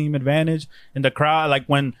home team advantage in the crowd, like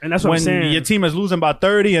when And that's what I'm saying. your team is losing by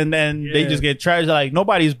 30 and then they Yeah. just get trashed, like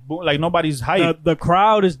nobody's hyped. The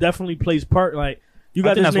crowd is definitely plays part. Like you I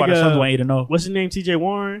got think this that's why the Suns went nigga. 8-0. What's his name? T.J.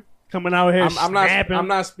 Warren coming out here snapping. I'm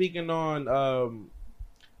not speaking on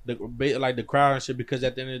the crowd and shit because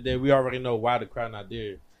at the end of the day we already know why the crowd not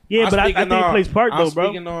there. Yeah, I'm but I speaking think it plays part though, I'm bro.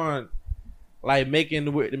 speaking on like making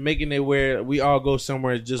it where we all go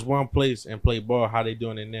somewhere, just one place and play ball. How they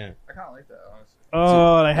doing it now? I kind of like that, honestly.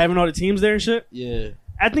 Oh, like having all the teams there and shit. Yeah,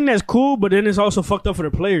 I think that's cool, but then it's also fucked up for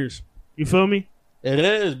the players. You feel me? it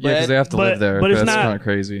is. Yeah, because they have to live there. but it's That's not- kind of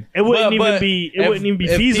crazy. It wouldn't even be. It wouldn't even be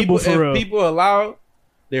feasible people, for real. If people allow,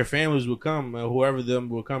 their families would come, whoever them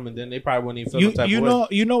would come, and then they probably wouldn't even feel no type of way.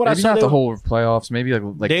 You know what I Maybe said? not the whole playoffs. Maybe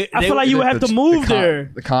like I feel like you would have to move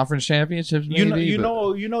there. The conference championships. Maybe, you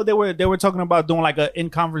know they were talking about doing like a in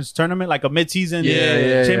conference tournament, like a mid-season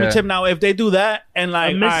championship. Now if they do that and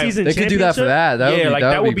like mid-season, they could do that for that.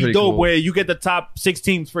 That would be dope. Cool. Where you get the top 6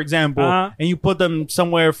 teams, for example, and you put them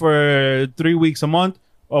somewhere for 3 weeks a month.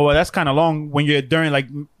 Oh, well, that's kind of long when you're during like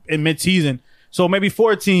in mid-season. So maybe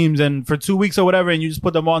 4 teams and for 2 weeks or whatever, and you just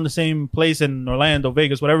put them all in the same place in Orlando,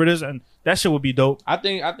 Vegas, whatever it is, and that shit would be dope. I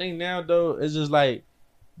think now though it's just like,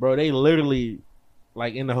 bro, they literally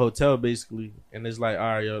like in the hotel basically, and it's like, all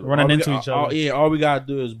right, yo, running into each other. All we gotta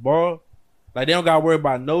do is ball. Like they don't gotta worry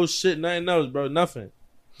about no shit, nothing else, bro, nothing.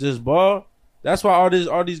 Just ball. That's why all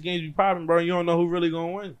these games be popping, bro. You don't know who really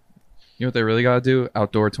gonna win. You know what they really gotta do?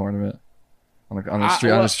 Outdoor tournament on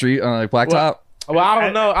the street on blacktop. Well, I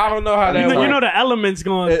don't know how that works. You know the elements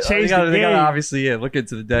going to change the game. They gotta obviously look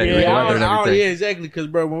into the day, yeah, weather and everything. Yeah, exactly. Because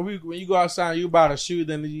bro, when you go outside, you about to shoot,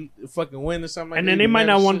 then you fucking win or something. And then they might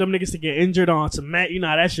not want them niggas to get injured on some mat. You know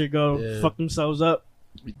how that shit go. Fuck themselves up.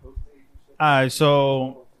 All right,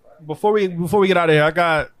 so before we get out of here, I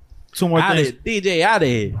got 2 more things. DJ out of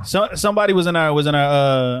here. Somebody was in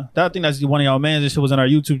our I think that's one of y'all mans. This shit was in our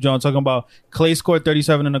YouTube, John, talking about Clay scored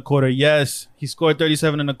 37 and a quarter. Yes, he scored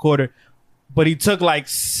 37 and a quarter. But he took like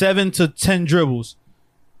 7 to 10 dribbles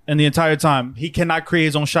in the entire time. He cannot create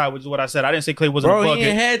his own shot, which is what I said. I didn't say Clay wasn't a bucket. He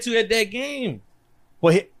ain't had to at that game.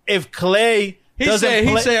 Well, if Clay he said,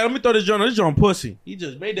 let me throw this joint pussy. He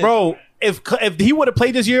just made that. Bro, if he would have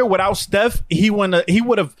played this year without Steph, he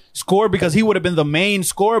would have scored because he would have been the main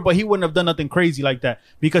scorer, but he wouldn't have done nothing crazy like that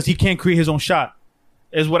because he can't create his own shot.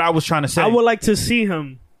 Is what I was trying to say. I would like to see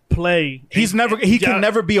him play. He can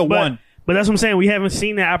never be a 1. But that's what I'm saying. We haven't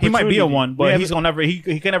seen that opportunity. He might be a 1, but he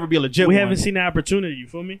can never be a legit 1. We haven't seen the opportunity. You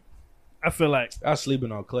feel me? I feel like I'm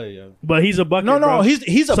sleeping on Clay, yo. But he's a bucket. No, bro.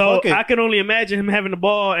 he's a bucket. So I can only imagine him having the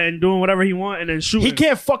ball and doing whatever he want and then shooting. He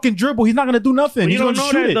can't fucking dribble. He's not gonna do nothing. You He's don't gonna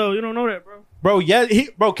know shoot that it. though. You don't know that, bro. Bro, yeah,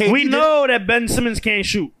 we know that Ben Simmons can't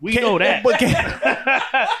shoot. We know that, but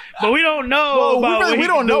we don't know. We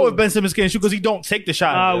don't know if Ben Simmons can't shoot because he don't take the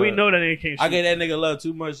shot. We know that he can't shoot. I gave that nigga love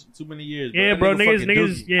too many years. Yeah, bro,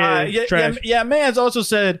 niggas, trash. Yeah, man's also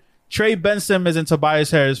said trade Ben Simmons and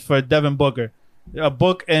Tobias Harris for Devin Booker.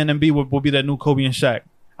 Book and Embiid will be that new Kobe and Shaq.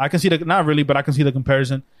 I can see not really, but I can see the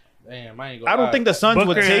comparison. Damn, I don't think the Suns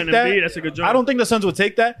would take that. Embiid, that's a good job. I don't think the Suns would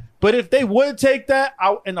take that. But if they would take that,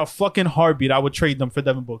 in a fucking heartbeat, I would trade them for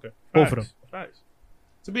Devin Booker. Both of them. Facts.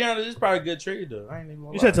 To be honest, it's probably a good trade though. I ain't even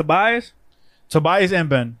gonna You said Tobias? Tobias and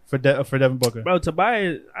Ben for Devin Booker. Bro,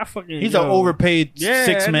 Tobias, he's an overpaid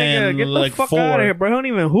 6 man, get like the fuck 4. out of here, bro. He don't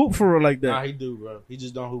even hoop for real like that. Nah, he do, bro. He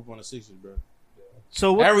just don't hoop on the Sixers, bro.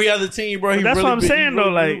 So what, every other team, bro. That's what I'm saying though.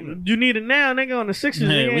 Like you need it now, nigga. On the Sixers,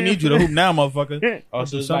 we need you to hoop now, motherfucker.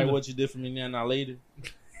 So it's like what you did for me now, not later.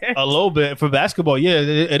 A little bit for basketball, yeah,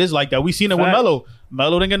 it is like that. We seen it with Melo.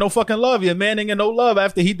 Melo didn't get no fucking love. Your man didn't get no love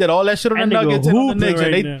after he did all that shit on the Nuggets and on the Knicks.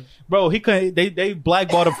 And he couldn't. They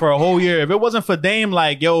blackballed him for a whole year. If it wasn't for Dame,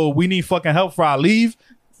 like yo, we need fucking help for our leave.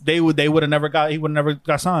 They would have never got. He would have never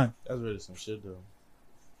got signed. That's really some shit though.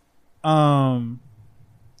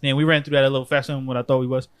 And we ran through that a little faster than what I thought we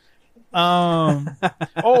was. About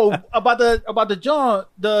the John,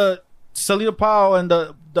 the Selena Powell and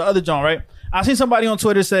the other John, right? I seen somebody on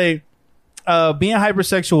Twitter say, being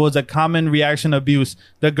hypersexual is a common reaction to abuse.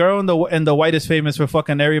 The girl in the white is famous for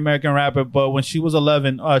fucking every American rapper, but when she was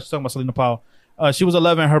 11, she's talking about Selena Powell. She was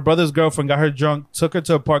 11, her brother's girlfriend got her drunk, took her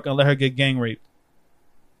to a park and let her get gang raped.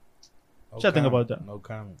 What you think about that? No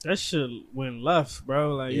comment. That shit went left,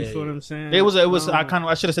 bro. Like you feel what I'm saying? It was.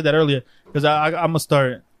 I should have said that earlier because I'm gonna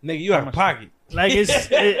start. Nigga, you out of pocket. Like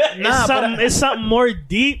it's something more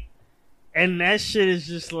deep, and that shit is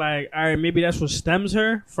just like, all right, maybe that's what stems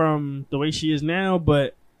her from the way she is now.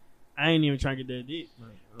 But I ain't even trying to get that deep.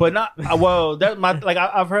 But not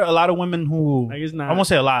I've heard a lot of women who like it's not. I won't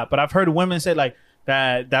say a lot, but I've heard women say like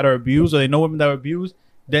that are abused or they know women that are abused.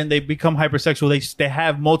 Then they become hypersexual. They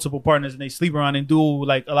have multiple partners and they sleep around and do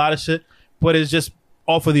like a lot of shit, but it's just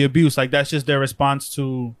off of the abuse. Like that's just their response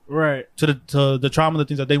to the trauma, the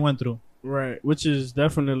things that they went through. Right, which is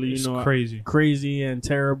definitely crazy and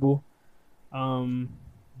terrible.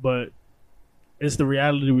 But it's the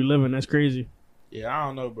reality we live in. That's crazy. Yeah, I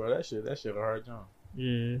don't know, bro. That shit a hard job.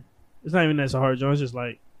 Yeah, it's not even that's a hard job. It's just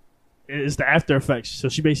like it's the after effects. So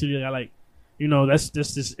she basically got like. You know, that's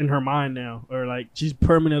just in her mind now. Or, like, she's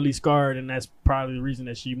permanently scarred, and that's probably the reason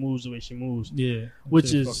that she moves the way she moves. Yeah.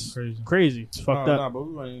 Which is crazy. It's fucked up. Nah, but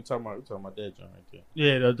we weren't even talking about that joint right there.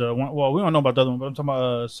 Yeah, the one, well, we don't know about the other one, but I'm talking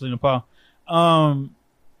about Selena Powell.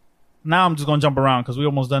 now I'm just gonna jump around because we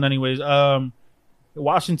almost done anyways.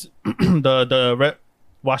 Washington,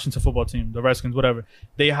 Washington football team, the Redskins, whatever.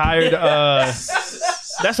 They hired.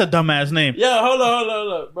 That's a dumbass name. Yeah, hold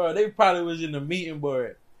on, bro. They probably was in the meeting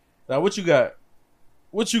board. Now, what you got?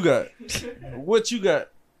 What you got?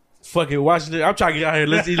 Fucking Washington. I'm trying to get out here.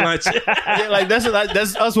 Let's eat lunch. Yeah, like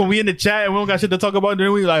that's us when we in the chat and we don't got shit to talk about.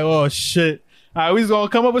 Then we like, oh shit. All right, we just gonna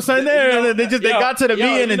come up with something there, and then they got to the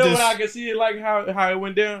meeting you and know just. What I can see it like how it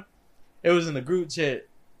went down. It was in the group chat.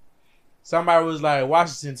 Somebody was like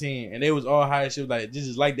Washington team, and they was all high. She was like, "This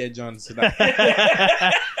is like that, John." Tonight. All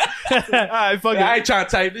right, fuck it. I ain't trying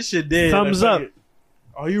to type this shit dead. Thumbs like, up. it.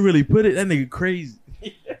 Oh, you really put it? That nigga crazy.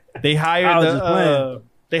 They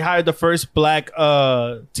hired the first black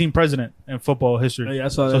team president in football history. Oh, yeah, I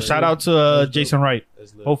saw So that. shout out to Jason Wright.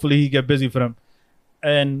 That's lit. Hopefully he get busy for them.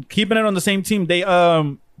 And keeping it on the same team, they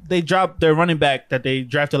dropped their running back that they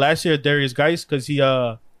drafted last year, Darius Geis, because he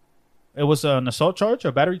it was an assault charge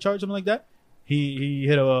or battery charge, something like that. He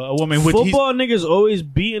hit a woman. Which Football niggas always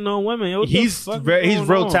beating on women. Yo, what the he's fuck he's going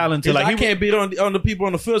real on? talented. Like I can't beat on the people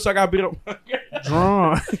on the field, so I got to beat up.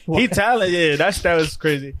 Drawn. he talented. Yeah, that was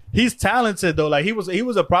crazy. He's talented though. Like he was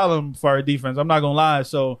a problem for our defense. I'm not gonna lie.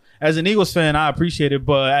 So as an Eagles fan, I appreciate it.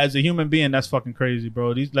 But as a human being, that's fucking crazy,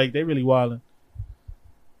 bro. These like they really wilding.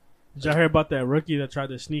 Did y'all hear about that rookie that tried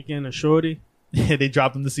to sneak in a shorty? Yeah, they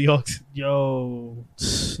dropped him the Seahawks. Yo,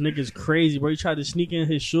 nigga's crazy, bro. He tried to sneak in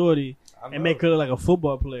his shorty and make her look like a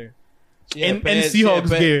football player. In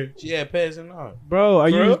Seahawks gear. She had pads and all. Bro, are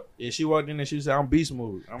you? Yeah, she walked in and she said, "I'm beast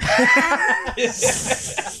mode."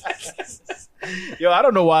 Yo, I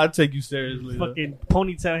don't know why I take you seriously. though. Fucking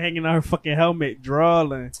ponytail hanging on her fucking helmet,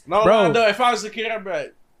 drawing. No, Bro. no. If I was a kid, I'd be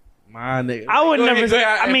like, "My nigga." I would Go never. ahead, go Say,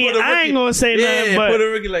 ahead, I and mean, put a I ain't rookie- gonna say nothing, put but a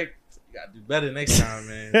rookie like, "You gotta do better next time,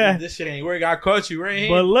 man. This shit ain't working. I caught you right here."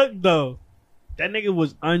 but look though, that nigga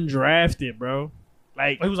was undrafted, bro.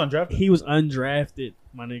 Like He was undrafted. he was undrafted,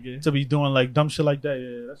 my nigga. To be doing like dumb shit like that,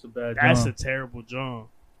 yeah, that's a bad. That's a job. terrible job.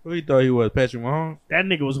 Who he thought he was? Patrick Mahomes? That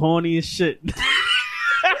nigga was horny as shit.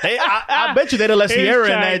 Hey, I bet you they'd have let He's Sierra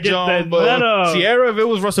in trying to that get job. that But nut up. Sierra, if it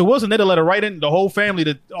was Russell Wilson, they'd have let her right in the whole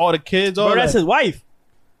family, all the kids, all Bro, that's that. his wife.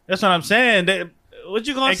 That's what I'm saying. What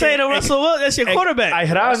you gonna say to Russell Wilson? That's your quarterback.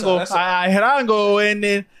 Irango, and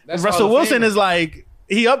then That's Russell Hall of Wilson Famer. is like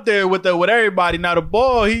he up there with everybody. Now the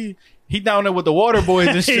ball, he down there with the water boys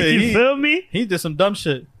and shit. You feel me? He did some dumb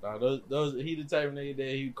shit. Nah, those he the type of nigga that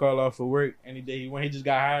he call off for work any day. When he just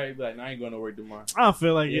got hired, he be like, "Nah, I ain't going to work tomorrow." I don't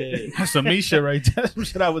feel like it. Yeah. That's some me shit right there. That's some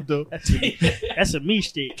shit I would do. That's a me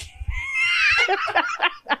stick.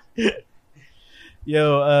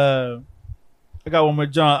 Yo, I got one more,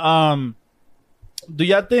 John. Do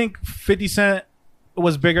y'all think 50 Cent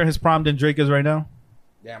was bigger in his prime than Drake is right now?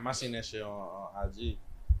 Damn, I seen that shit on IG.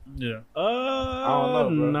 Yeah. I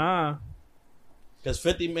don't know, bro. Nah. Cause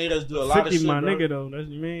 50 made us do a lot of 50 shit, my bro. nigga though. That's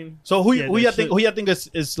what you mean. So who Yeah, y'all that think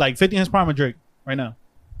is like 50 in his prime or Drake right now?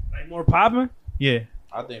 Like more popping? Yeah,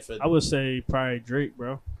 I think 50. I would say probably Drake,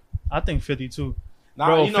 bro. I think 50 too. Nah,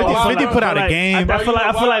 Bro, you know 50 why, 50 bro? put out a Like, game. I Bro, feel you like know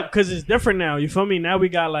I feel why? like because it's different now. You feel me? Now we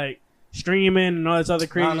got like streaming and all this other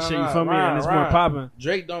crazy shit. You feel me? And it's more popping.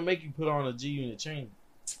 Drake don't make you put on a G Unit chain.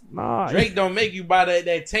 Nah, Drake don't make you buy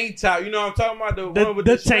that tank top. You know what I'm talking about? The one with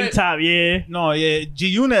the the tank sweat? top, yeah. No, yeah. G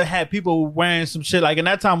Unit had people wearing some shit like, and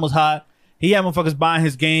that time was hot. He had motherfuckers buying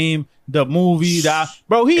his game, the movie,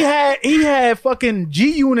 bro. He had fucking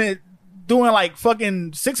G Unit doing like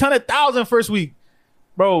fucking 600,000 first week,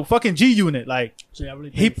 bro. Fucking G Unit, like So y'all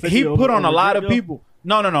really he think 50 put on a over lot Drake, of though? people.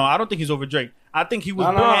 No. I don't think he's over Drake. I think he was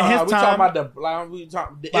No, in his we time. talking about we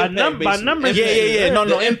talking the By impact. by basically. numbers, Yeah. No,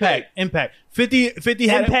 The impact. 50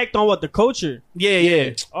 had Impact on what the culture.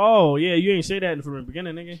 Yeah. Oh yeah, you ain't say that from the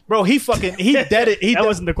beginning, nigga. Bro, he dead it. That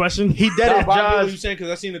wasn't the question. He dead Nah, it. but I get what you Josh. saying because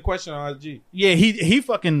I seen the question on IG. Yeah, he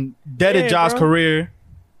fucking deaded Yeah, Josh's bro. career.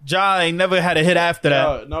 Ja ain't never had a hit after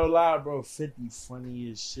that. No lie, bro. 50 funny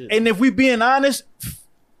as shit. And if we being honest,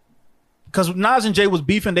 because Nas and Jay was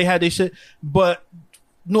beefing, they had their shit. But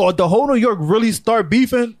no, the whole New York really start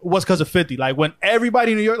beefing was because of 50. Like when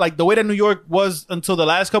everybody in New York, like the way that New York was until the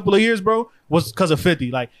last couple of years, bro, was because of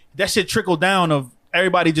 50. Like that shit trickled down of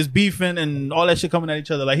everybody just beefing and all that shit coming at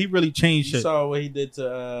each other. Like he really changed you shit. saw what he did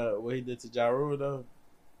to Ja Rule though.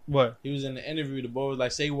 What? He was in the interview. The boy was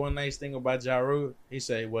like, "Say one nice thing about Ja Rule." He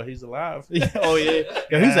said, "Well, he's alive." Oh yeah,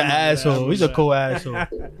 yo, he's an asshole. He's a cool asshole.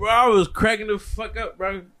 Bro, I was cracking the fuck up,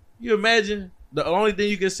 bro. You imagine the only thing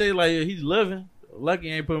you can say like he's living.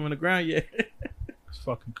 Lucky I ain't put him in the ground yet. It's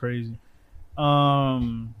fucking crazy. Let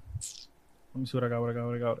me see what I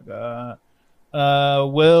got.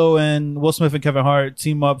 Will Smith and Kevin Hart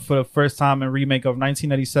team up for the first time in remake of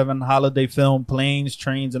 1987 holiday film Planes,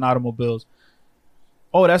 Trains, and Automobiles.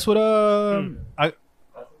 Oh, that's what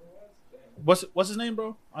what's his name,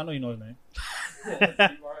 bro? I know you know his name.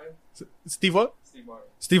 Steve what?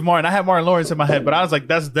 Steve Martin. I had Martin Lawrence in my head, but I was like,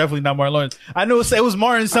 that's definitely not Martin Lawrence. I knew it was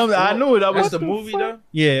Martin something. I knew it. That's the movie though.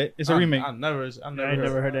 Yeah, it's a remake. I never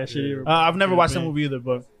heard that shit either. I've never watched the movie either,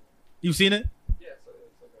 but you've seen it.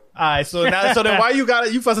 All right, so then why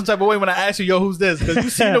you felt some type of way when I asked you, yo, who's this? Because you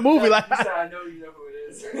seen the movie, like I know you know who it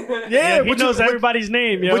is. yeah, he knows everybody's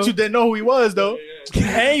name, yo. But you didn't know who he was though,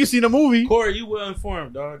 and you seen the movie. Corey, you well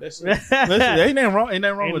informed, dog. That's it. Listen, ain't nothing wrong. Ain't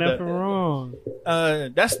nothing wrong with nothing that. wrong.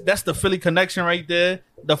 That's the Philly connection right there.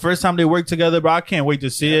 The first time they worked together, bro. I can't wait to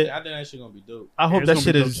see it. I think that shit gonna be dope. I hope it's that gonna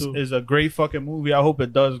shit be dope, too. is a great fucking movie. I hope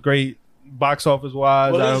it does great box office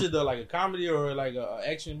wise. What is it though? Like a comedy or like a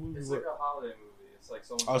action movie? It's like a holiday movie. It's like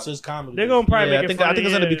someone. Oh, so it's comedy. They're gonna probably Yeah, make I it think funny,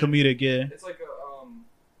 it's gonna be comedic. Yeah. It's like a Home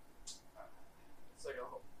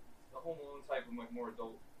Alone type of like more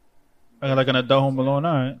adult. Like an adult Home Alone.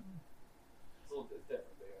 All right. It's a little bit different.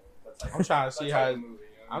 That's like, I'm trying to see that how type of movie, you know?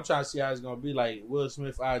 I'm trying to see how it's gonna be like Will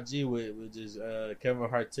Smith IG with just Kevin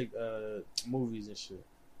Hart movies and shit.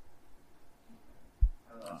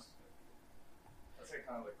 I don't know. That's like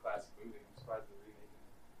kind of like classic movie. I'm surprised they're remaking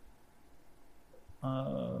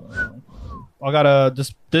it. I got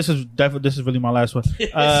this is really my last one.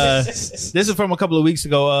 This is from a couple of weeks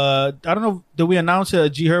ago. I don't know. Did we announce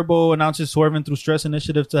it? G Herbo announces Swerving Through Stress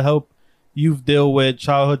initiative to help youth deal with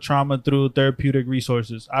childhood trauma through therapeutic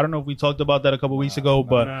resources. I don't know if we talked about that a couple weeks ago,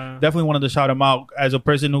 but definitely wanted to shout him out as a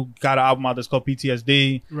person who got an album out that's called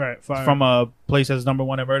PTSD. Right. Fire. From a place that's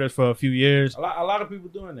 #1 in murder for a few years. A lot of people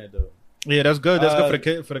doing that though. Yeah, that's good. That's good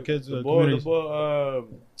for the kids. The Communities. boy,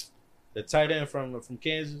 the tight end from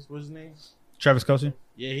Kansas. What's his name? Travis Kelce.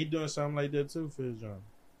 Yeah, he doing something like that too for his job.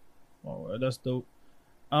 Oh, that's dope.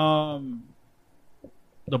 The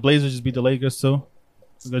Blazers just beat the Lakers too.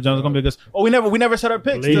 The Jones gonna be good. Oh, we never said our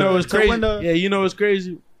picks. You know what's crazy? Yeah, you know what's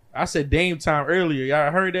crazy? I said Dame time earlier.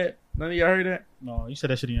 Y'all heard that? None of y'all heard that? No, you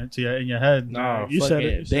said that shit in your head. No, you said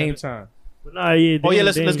it. Dame time. But nah, yeah. Oh yeah,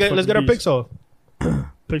 let's get our picks off.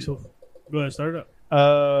 Picks off. Go ahead, start it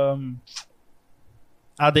up.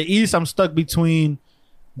 Out the East, I'm stuck between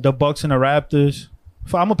the Bucks and the Raptors.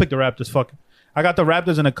 I'm gonna pick the Raptors. Fuck it. I got the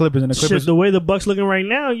Raptors and the Clippers. And the Clippers. Shit, the way the Bucks looking right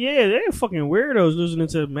now, yeah, they're fucking weirdos losing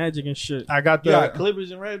into Magic and shit. I got the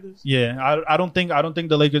Clippers and Raptors. Yeah, I don't think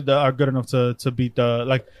the Lakers are good enough to beat the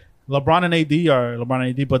like LeBron and AD are LeBron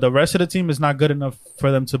and AD, but the rest of the team is not good enough for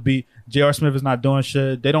them to beat. J.R. Smith is not doing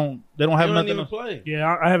shit. They don't have nothing. Even play.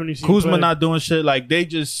 Yeah, I haven't even seen Kuzma play. not doing shit. Like they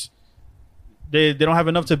don't have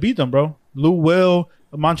enough to beat them, bro. Lou Will,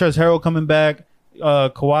 Montrezl Harrell coming back,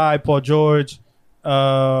 Kawhi, Paul George,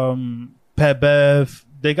 Pat Bev.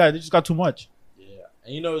 They just got too much. Yeah,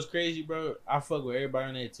 and you know what's crazy, bro? I fuck with everybody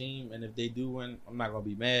on that team, and if they do win, I'm not gonna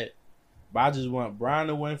be mad. But I just want Brian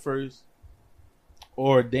to win first,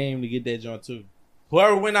 or Dame to get that joint too.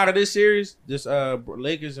 Whoever win out of this series, this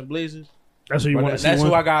Lakers and Blazers. That's who you want to see. That's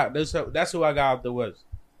who I got. That's who I got out the West.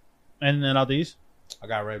 And then out the East, I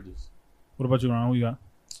got Raptors. What about you, Ron? Who you got?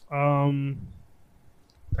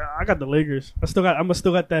 I got the Lakers. I still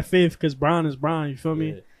got that faith because Brown is Brown. You feel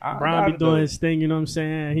me? Yeah, Brown be doing his thing. You know what I'm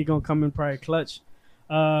saying? He gonna come in probably clutch.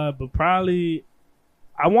 But probably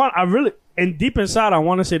and deep inside I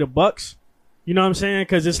want to say the Bucks. You know what I'm saying?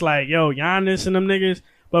 Because it's like, yo, Giannis and them niggas.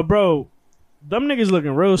 But bro, them niggas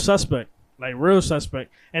looking real suspect, like real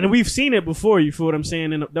suspect. And we've seen it before. You feel what I'm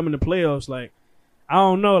saying? Them in the playoffs, like I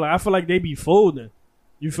don't know. Like I feel like they be folding.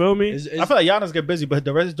 You feel me? I feel like Giannis get busy, but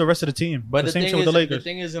the rest of the team. But the same thing shit with is, the Lakers. the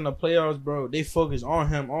thing is, in the playoffs, bro, they focus on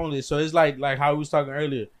him only. So it's like how we was talking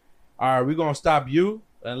earlier. All right, we gonna stop you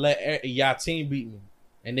and let y'all team beat me,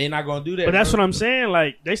 and they not gonna do that. But that's what I'm saying.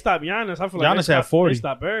 Like they stopped Giannis. I feel like Giannis had 40. They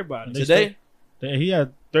stopped everybody Today. He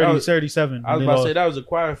had 37. I was about to say that was a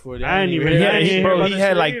quiet for it. I didn't even hear he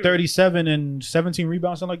had like 37 and 17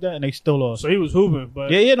 rebounds, something like that, and they still lost. So he was hooping,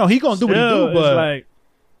 but no, he gonna do what he do, but like,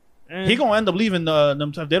 he gonna end up leaving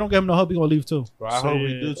them. If they don't give him no help, he gonna leave too. Bro, I hope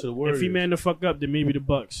he do to the Warriors. If he man the fuck up, then maybe the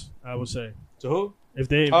Bucks. I would say. To who? If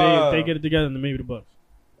they get it together, then maybe the Bucks.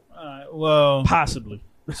 All right, well, possibly.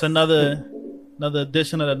 It's another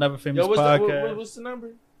edition of the Never Famous podcast. What's the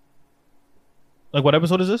number? Like what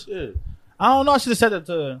episode is this? Yeah. I don't know. I should have said that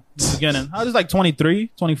to the beginning. I was like 23,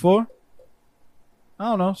 24. I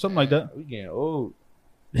don't know, something like that. We getting old.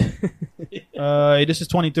 This is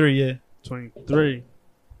 23. Yeah, 23.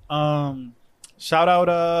 Shout out.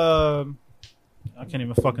 I can't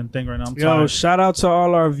even fucking think right now. I'm Yo, tired. shout out to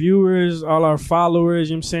all our viewers, all our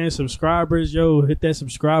followers, you know what I'm saying, subscribers. Yo, hit that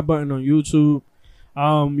subscribe button on YouTube.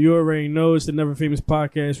 You already know it's the Never Famous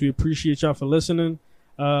Podcast. We appreciate y'all for listening.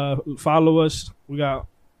 Follow us. We got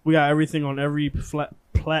everything on every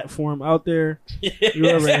platform out there. You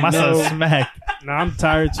already My son know. smack. Nah, I'm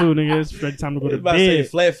tired too, nigga. It's ready time to go to About to say bed.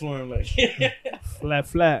 flat form, like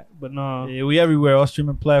Flat. But no. Yeah, we everywhere, all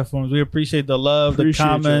streaming platforms. We appreciate the love, Appreciate the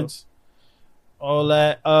comments, all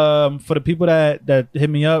that. For the people that hit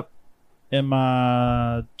me up in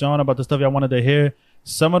my John about the stuff y'all wanted to hear,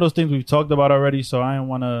 some of those things we've talked about already, so I didn't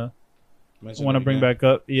want to bring back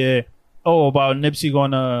up. Yeah. Oh, about Nipsey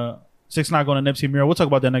going to 6ix9ine going to Nipsey Mural. We'll talk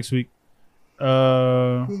about that next week.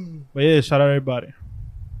 But yeah, shout out everybody.